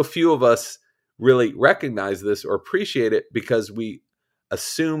 but so few of us really recognize this or appreciate it because we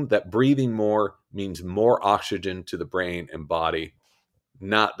assume that breathing more means more oxygen to the brain and body.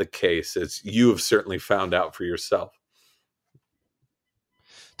 Not the case, as you have certainly found out for yourself.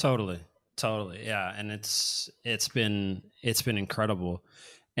 Totally. Yeah. And it's been incredible.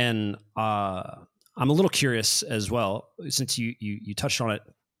 And I'm a little curious as well, since you touched on it.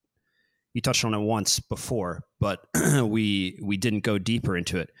 You touched on it once before, but we didn't go deeper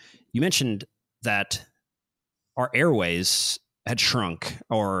into it. You mentioned that our airways had shrunk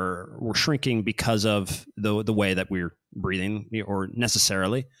or were shrinking because of the way that we're breathing, or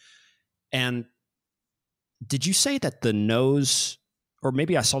necessarily. And did you say that the nose, or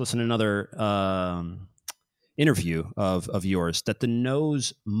maybe I saw this in another interview of yours, that the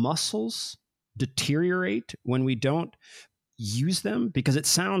nose muscles deteriorate when we don't use them? Because it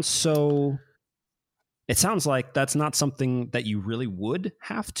sounds like that's not something that you really would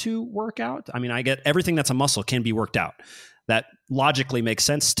have to work out. I mean, I get everything that's a muscle can be worked out. That logically makes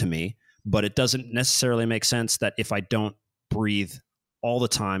sense to me, but it doesn't necessarily make sense that if I don't breathe all the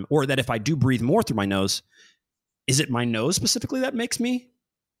time, or that if I do breathe more through my nose, is it my nose specifically that makes me,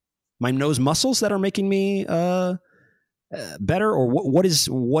 my nose muscles that are making me better, or what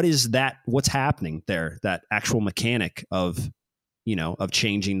is that? What's happening there? That actual mechanic of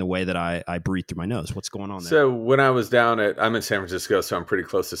changing the way that I breathe through my nose. What's going on there? So when I was I'm in San Francisco, so I'm pretty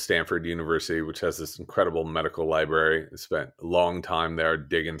close to Stanford University, which has this incredible medical library. I spent a long time there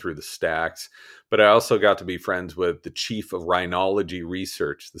digging through the stacks. But I also got to be friends with the chief of rhinology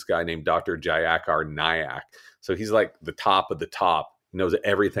research, this guy named Dr. Jayakar Nayak. So he's like the top of the top. He knows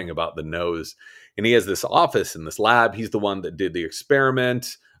everything about the nose. And he has this office in this lab. He's the one that did the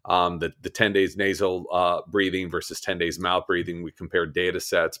experiment the 10 days nasal breathing versus 10 days mouth breathing. We compared data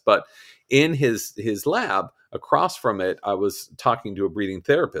sets. But in his lab, across from it, I was talking to a breathing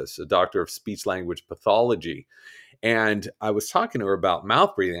therapist, a doctor of speech language pathology. And I was talking to her about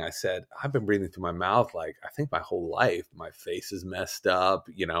mouth breathing. I said, I've been breathing through my mouth like I think my whole life. My face is messed up.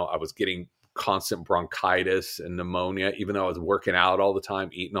 I was getting constant bronchitis and pneumonia, even though I was working out all the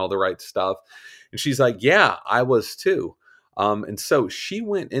time, eating all the right stuff. And she's like, yeah, I was too. And so she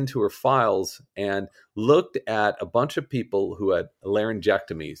went into her files and looked at a bunch of people who had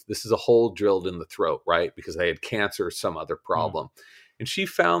laryngectomies. This is a hole drilled in the throat, right? Because they had cancer or some other problem. And she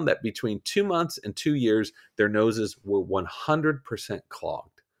found that between 2 months and 2 years, their noses were 100%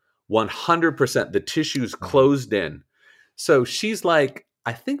 clogged. 100%. The tissues closed in. So she's like,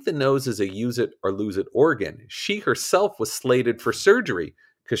 I think the nose is a use it or lose it organ. She herself was slated for surgery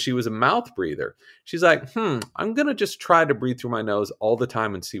because she was a mouth breather. She's like, I'm going to just try to breathe through my nose all the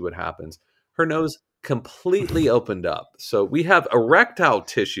time and see what happens. Her nose completely opened up. So we have erectile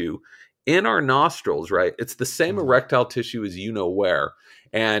tissue in our nostrils, right? It's the same erectile tissue as you know where.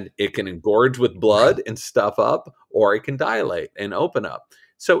 And it can engorge with blood and stuff up, or it can dilate and open up.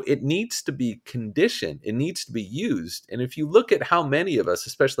 So it needs to be conditioned. It needs to be used. And if you look at how many of us,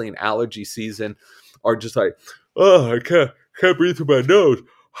 especially in allergy season, are just like, oh, I can't breathe through my nose.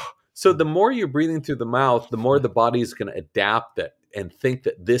 So the more you're breathing through the mouth, the more the body is going to adapt that and think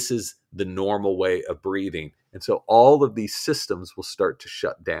that this is the normal way of breathing. And so all of these systems will start to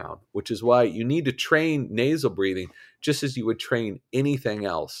shut down, which is why you need to train nasal breathing just as you would train anything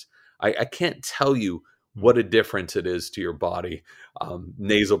else. I can't tell you what a difference it is to your body,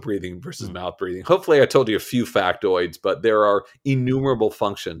 nasal breathing versus mouth breathing. Hopefully I told you a few factoids, but there are innumerable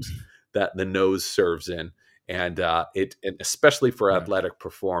functions that the nose serves in. And and especially for athletic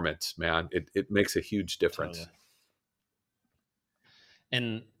performance, man, it makes a huge difference. Totally.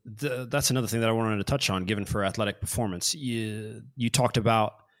 And that's another thing that I wanted to touch on, given for athletic performance. You talked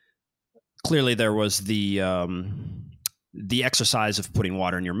about, clearly there was the exercise of putting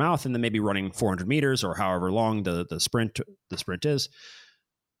water in your mouth and then maybe running 400 meters or however long the sprint is,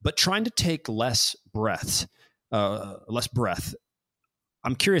 but trying to take less breath.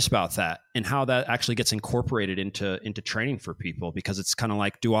 I'm curious about that and how that actually gets incorporated into training for people, because it's kind of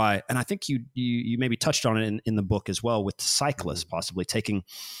like, and I think you maybe touched on it in the book as well, with cyclists possibly taking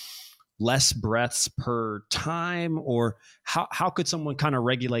less breaths per time, or how could someone kind of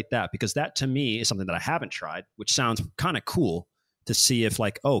regulate that? Because that to me is something that I haven't tried, which sounds kind of cool to see if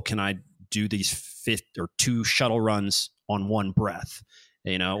like, oh, can I do these 2 shuttle runs on 1 breath,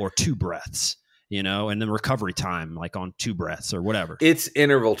 or 2 breaths, and then recovery time, like on 2 breaths or whatever. It's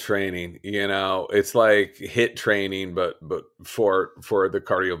interval training, it's like HIIT training, but for the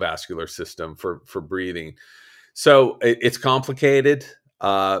cardiovascular system, for breathing. So it's complicated.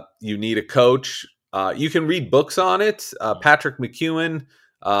 You need a coach. You can read books on it. Patrick McEwen,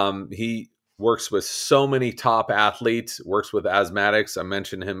 he works with so many top athletes, works with asthmatics. I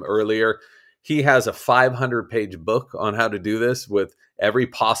mentioned him earlier. He has a 500-page book on how to do this with every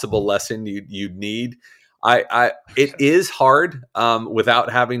possible lesson you'd need. It is hard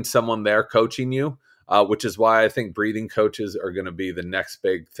without having someone there coaching you, which is why I think breathing coaches are going to be the next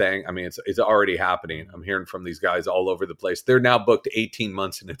big thing. I mean, it's already happening. I'm hearing from these guys all over the place. They're now booked 18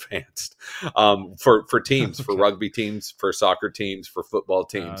 months in advance for teams, for rugby teams, for soccer teams, for football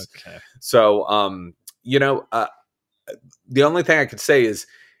teams. Okay. So, the only thing I could say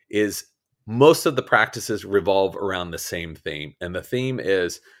is most of the practices revolve around the same theme. And the theme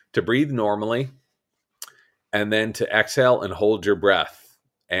is to breathe normally, and then to exhale and hold your breath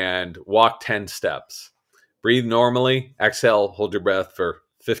and walk 10 steps. Breathe normally, exhale, hold your breath for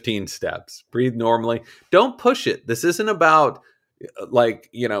 15 steps. Breathe normally. Don't push it. This isn't about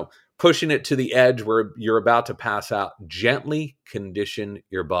pushing it to the edge where you're about to pass out. Gently condition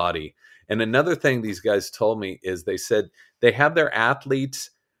your body. And another thing these guys told me is they said they have their athletes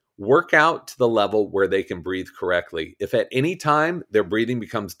work out to the level where they can breathe correctly. If at any time their breathing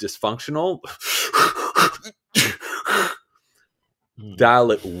becomes dysfunctional,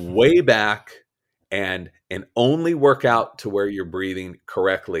 dial it way back and only work out to where you're breathing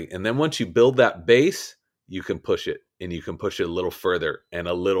correctly. And then once you build that base, you can push it, and you can push it a little further and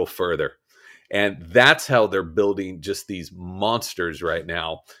a little further. And that's how they're building just these monsters right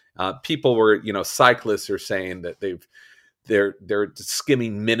now. People were, cyclists are saying that they're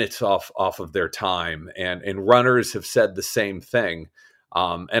skimming minutes off of their time, and runners have said the same thing.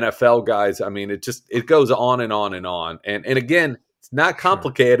 NFL guys, I mean, it goes on and on and on. And again, it's not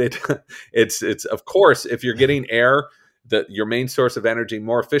complicated. Sure. It's of course, if you're getting air, your main source of energy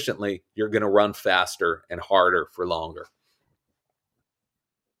more efficiently, you're going to run faster and harder for longer.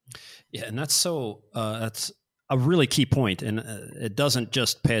 Yeah, and that's a really key point, and it doesn't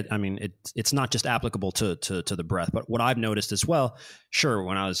just pay. I mean, it's not just applicable to the breath, but what I've noticed as well. Sure,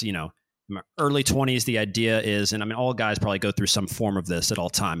 when I was in my early 20s, the idea is, and I mean, all guys probably go through some form of this at all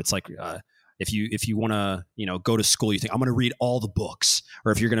time. It's like if you want to go to school, you think I'm going to read all the books,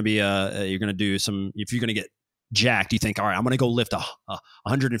 or if you're going to be you're going to do some, if you're going to get jacked, you think, all right, I'm going to go lift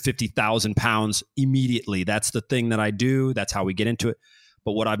 150,000 pounds immediately. That's the thing that I do. That's how we get into it.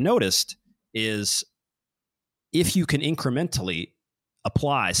 But what I've noticed is if you can incrementally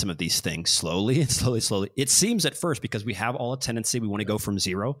apply some of these things slowly and slowly, it seems at first, because we have all a tendency, we want to go from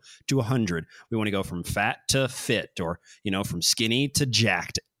 0 to 100. We want to go from fat to fit, or, from skinny to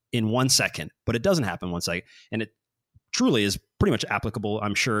jacked in 1 second, but it doesn't happen 1 second. And it truly is pretty much applicable.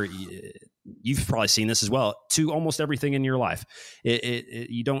 I'm sure you've probably seen this as well, to almost everything in your life.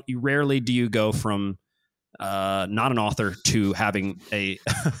 You rarely do you go from not an author to having a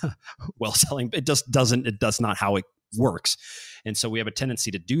well-selling. That's not how it works. And so we have a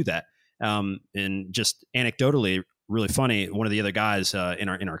tendency to do that. And just anecdotally, really funny, one of the other guys in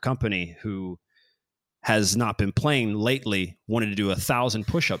our company who has not been playing lately wanted to do 1,000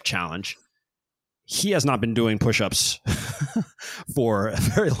 push-up challenge. He has not been doing push-ups for a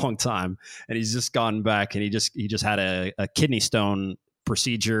very long time, and he's just gone back, and he just had a kidney stone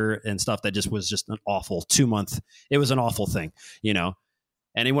procedure and stuff that was just an awful 2-month. It was an awful thing,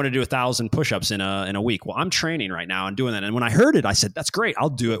 and he wanted to do 1,000 push-ups in a week. Well, I'm training right now and doing that. And when I heard it, I said, that's great. I'll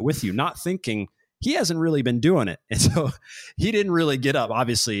do it with you. Not thinking he hasn't really been doing it. And so he didn't really get up.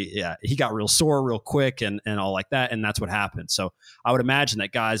 Obviously, yeah, he got real sore real quick and all like that. And that's what happened. So I would imagine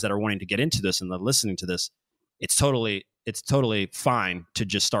that guys that are wanting to get into this and they're listening to this, it's totally fine to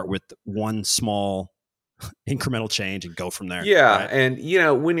just start with one small incremental change and go from there. Yeah. Right?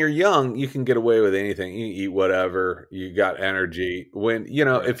 And, when you're young, you can get away with anything. You eat whatever, you got energy. When,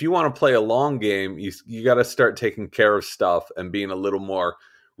 right. If you want to play a long game, you got to start taking care of stuff and being a little more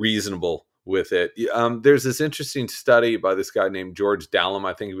reasonable with it. There's this interesting study by this guy named George Dallum.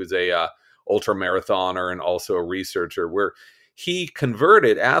 I think he was a ultra marathoner and also a researcher, where he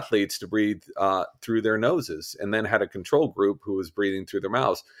converted athletes to breathe through their noses, and then had a control group who was breathing through their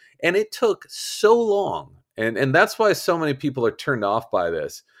mouths. And it took so long. And that's why so many people are turned off by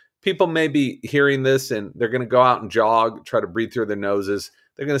this. People may be hearing this and they're going to go out and jog, try to breathe through their noses.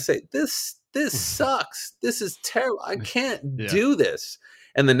 They're going to say, this sucks. This is terrible. I can't do this.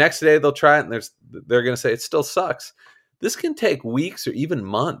 And the next day they'll try it and they're going to say, it still sucks. This can take weeks or even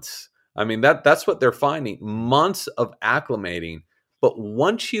months. I mean, that's what they're finding, months of acclimating. But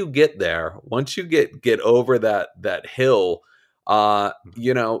once you get there, once you get over that hill,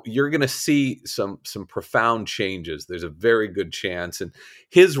 you're going to see some profound changes. There's a very good chance. And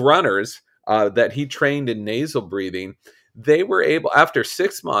his runners that he trained in nasal breathing, they were able, after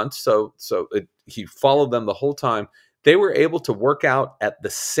 6 months, he followed them the whole time, they were able to work out at the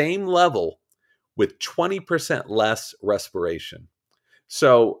same level with 20% less respiration.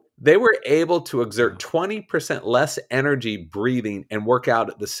 So they were able to exert 20% less energy breathing and work out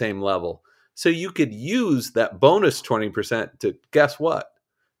at the same level. So you could use that bonus 20% to, guess what?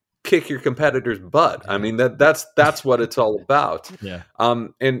 Kick your competitor's butt. I mean, that's what it's all about. Yeah.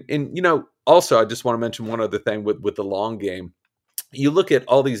 Also, I just want to mention one other thing with the long game. You look at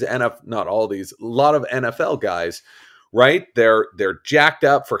all these a lot of NFL guys, right? They're jacked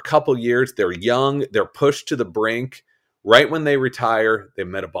up for a couple years. They're young. They're pushed to the brink. Right when they retire, they have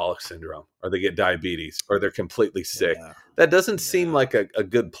metabolic syndrome, or they get diabetes, or they're completely sick. Yeah. That doesn't seem like a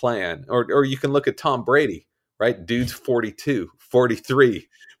good plan. Or you can look at Tom Brady, right? Dude's 42, 43,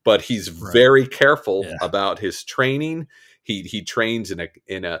 but he's very careful about his training. He trains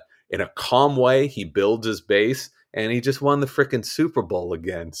in a calm way. He builds his base, and he just won the freaking Super Bowl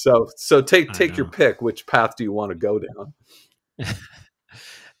again. So take your pick. Which path do you want to go down?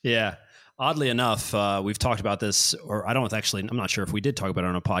 Yeah. Oddly enough, we've talked about this, or I'm not sure if we did talk about it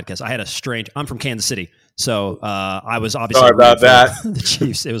on a podcast. I'm from Kansas City, so I was obviously sorry about that. The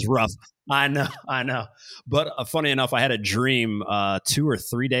Chiefs. It was rough. I know. But funny enough, I had a dream 2 or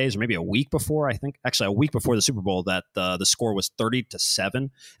 3 days, or maybe a week before. I think actually a week before the Super Bowl that the score was 30-7, and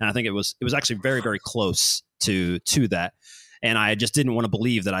I think it was actually very, very close to that. And I just didn't want to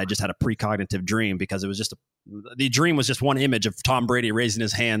believe that I just had a precognitive dream, because it was just the dream was just one image of Tom Brady raising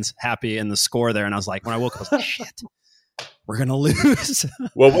his hands happy in the score there. And I was like, when I woke up, I was like, shit, we're going to lose.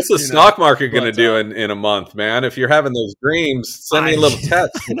 Well, what's the stock market going to do in a month, man? If you're having those dreams, send me a little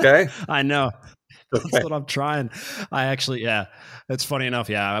text, okay? I know. Okay. That's what I'm trying. It's funny enough.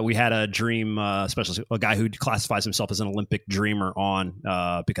 Yeah, we had a dream, especially a guy who classifies himself as an Olympic dreamer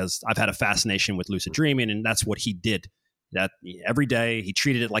because I've had a fascination with lucid dreaming, and that's what he did. that every day. He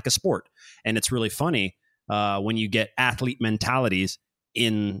treated it like a sport. And it's really funny when you get athlete mentalities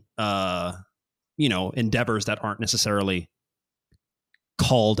in, endeavors that aren't necessarily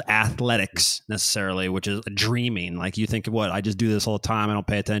called athletics necessarily, which is dreaming. Like you think, what, I just do this all the time, I don't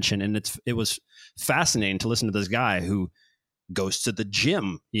pay attention. And it was fascinating to listen to this guy who goes to the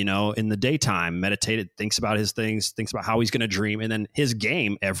gym, in the daytime, meditated, thinks about his things, thinks about how he's going to dream. And then his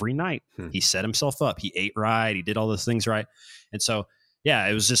game every night, he set himself up, he ate right, he did all those things right. And so, yeah,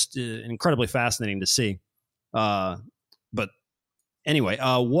 it was just incredibly fascinating to see. But anyway,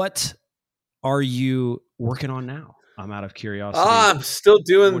 what are you working on now? I'm out of curiosity. I'm still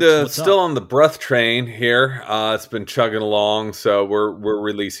doing still on the breath train here. It's been chugging along, so we're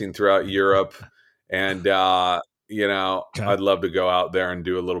releasing throughout Europe, and Okay. I'd love to go out there and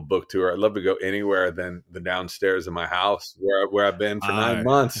do a little book tour. I'd love to go anywhere than the downstairs of my house where I've been for 9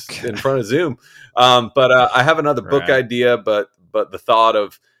 months in front of Zoom. But I have another book idea, but the thought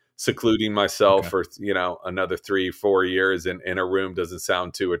of secluding myself for another 3-4 years in a room doesn't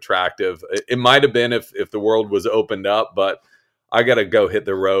sound too attractive. It might have been if the world was opened up, but I got to go hit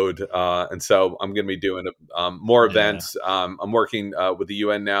the road, and so I'm going to be doing more events. I'm working with the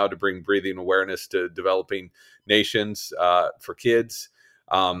UN now to bring breathing awareness to developing nations for kids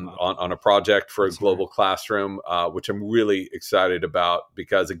on a project for a global classroom, which I'm really excited about,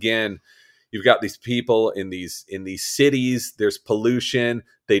 because again, you've got these people in these cities. There's pollution.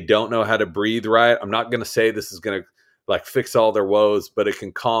 They don't know how to breathe right. I'm not going to say this is going to like fix all their woes, but it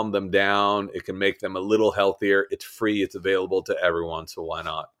can calm them down. It can make them a little healthier. It's free. It's available to everyone. So why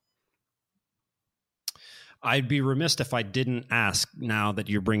not? I'd be remiss if I didn't ask, now that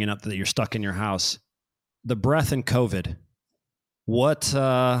you're bringing up that you're stuck in your house, the breath and COVID. What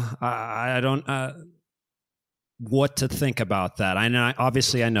I don't. What to think about that. I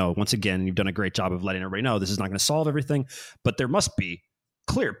know, once again, you've done a great job of letting everybody know this is not going to solve everything, but there must be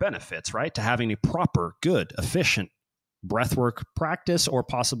clear benefits, right, to having a proper, good, efficient breathwork practice, or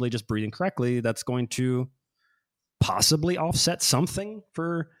possibly just breathing correctly that's going to possibly offset something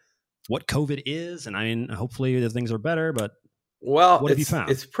for what COVID is. And I mean, hopefully the things are better, but what have you found?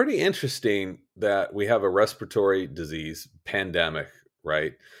 It's pretty interesting that we have a respiratory disease pandemic,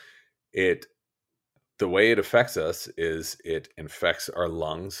 right? The way it affects us is it infects our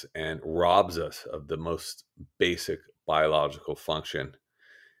lungs and robs us of the most basic biological function.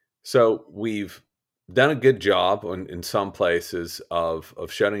 So we've done a good job in some places of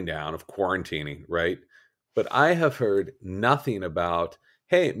shutting down, of quarantining, right? But I have heard nothing about,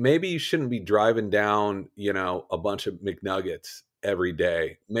 hey, maybe you shouldn't be driving down, a bunch of McNuggets every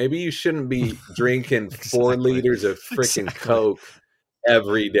day. Maybe you shouldn't be drinking 4 liters of freaking Coke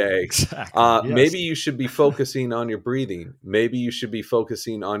every day. Exactly. Yes. Maybe you should be focusing on your breathing. Maybe you should be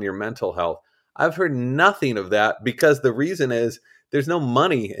focusing on your mental health. I've heard nothing of that, because the reason is there's no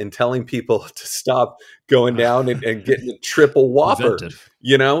money in telling people to stop going down and getting a triple Whopper.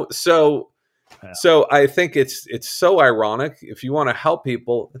 So I think it's so ironic. If you want to help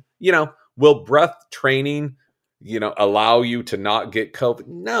people, will breath training allow you to not get COVID?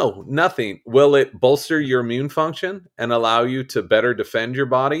 No, nothing. Will it bolster your immune function and allow you to better defend your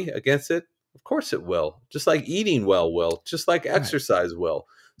body against it? Of course it will. Just like eating well will, just like exercise will.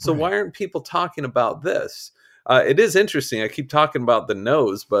 So why aren't people talking about this? It is interesting. I keep talking about the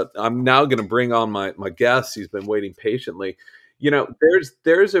nose, but I'm now going to bring on my guest. He's been waiting patiently.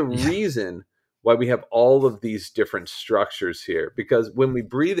 There's a reason why we have all of these different structures here, because when we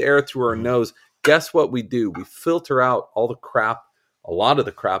breathe air through our nose, guess what we do? We filter out all the crap, a lot of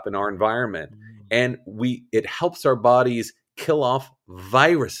the crap in our environment, and it helps our bodies kill off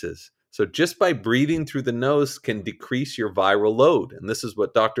viruses. So just by breathing through the nose can decrease your viral load. And this is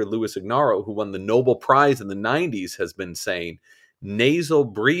what Dr. Luis Ignarro, who won the Nobel Prize in the 90s, has been saying. Nasal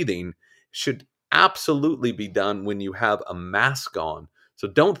breathing should absolutely be done when you have a mask on. So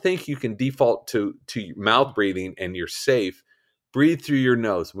don't think you can default to mouth breathing and you're safe. Breathe through your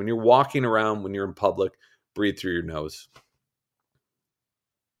nose. When you're walking around, when you're in public, breathe through your nose.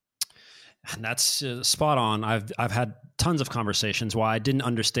 And that's spot on. I've had tons of conversations why I didn't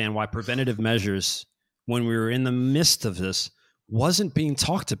understand why preventative measures, when we were in the midst of this, wasn't being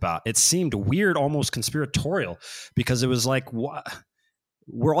talked about. It seemed weird, almost conspiratorial, because it was like, what?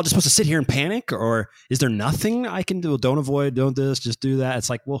 We're all just supposed to sit here and panic? Or is there nothing I can do? Don't avoid, don't this, just do that. It's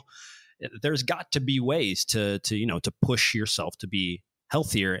like, well, there's got to be ways to push yourself to be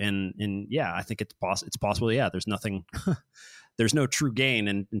healthier. And yeah, I think it's possible. Yeah, there's nothing, there's no true gain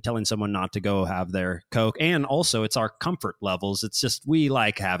in telling someone not to go have their Coke. And also it's our comfort levels. It's just, we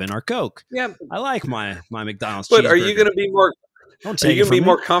like having our Coke. Yeah. I like my McDonald's But cheeseburger. are you going to be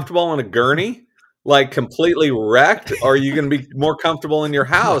more comfortable on a gurney like completely wrecked, or are you going to be more comfortable in your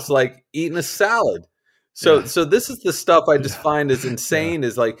house, like eating a salad? So, Yeah. so this is the stuff I just find is insane.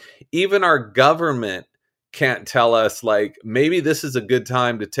 Is like even our government can't tell us like maybe this is a good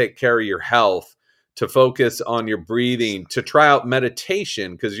time to take care of your health, to focus on your breathing, to try out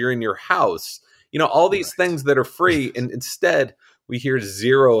meditation because you're in your house. All these things that are free, and instead we hear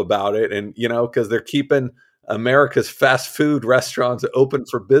zero about it, and because they're keeping America's fast food restaurants open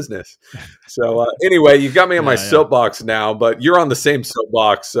for business. So anyway, you got me on my soapbox now, but you're on the same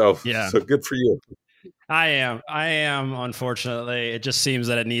soapbox, so good for you. I am. Unfortunately, it just seems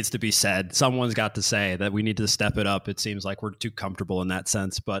that it needs to be said. Someone's got to say that we need to step it up. It seems like we're too comfortable in that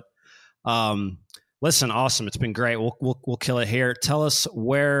sense. But listen, awesome. It's been great. We'll kill it here. Tell us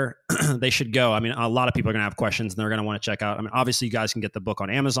where they should go. I mean, a lot of people are going to have questions and they're going to want to check out. I mean, obviously, you guys can get the book on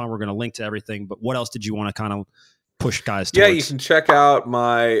Amazon. We're going to link to everything. But what else did you want to kind of push guys towards? Yeah, you can check out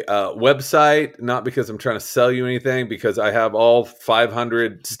my website, not because I'm trying to sell you anything, because I have all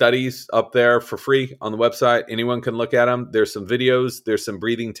 500 studies up there for free on the website. Anyone can look at them. There's some videos. There's some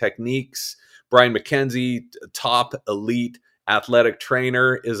breathing techniques. Brian McKenzie, top elite athletic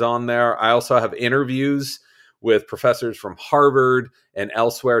trainer, is on there. I also have interviews with professors from Harvard and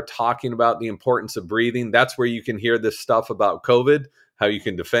elsewhere talking about the importance of breathing. That's where you can hear this stuff about COVID, how you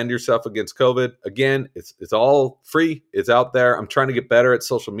can defend yourself against COVID. Again, it's all free. It's out there. I'm trying to get better at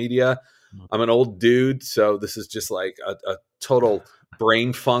social media. I'm an old dude, so this is just like a total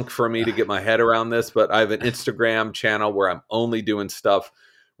brain funk for me to get my head around this. But I have an Instagram channel where I'm only doing stuff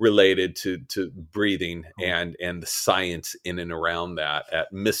related to breathing and the science in and around that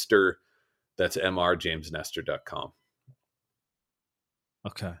at Mr. That's mrjamesnestor.com.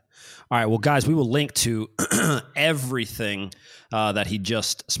 Okay. All right. Well, guys, we will link to everything that he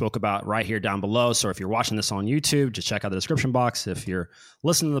just spoke about right here down below. So if you're watching this on YouTube, just check out the description box. If you're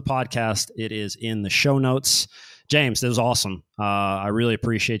listening to the podcast, it is in the show notes. James, this was awesome. I really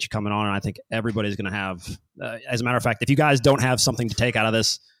appreciate you coming on. And I think everybody's going to have, as a matter of fact, if you guys don't have something to take out of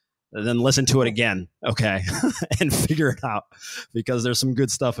this, then listen to it again, okay, and figure it out, because there's some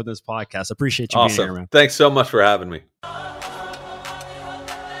good stuff in this podcast. Appreciate you being here, man. Thanks so much for having me.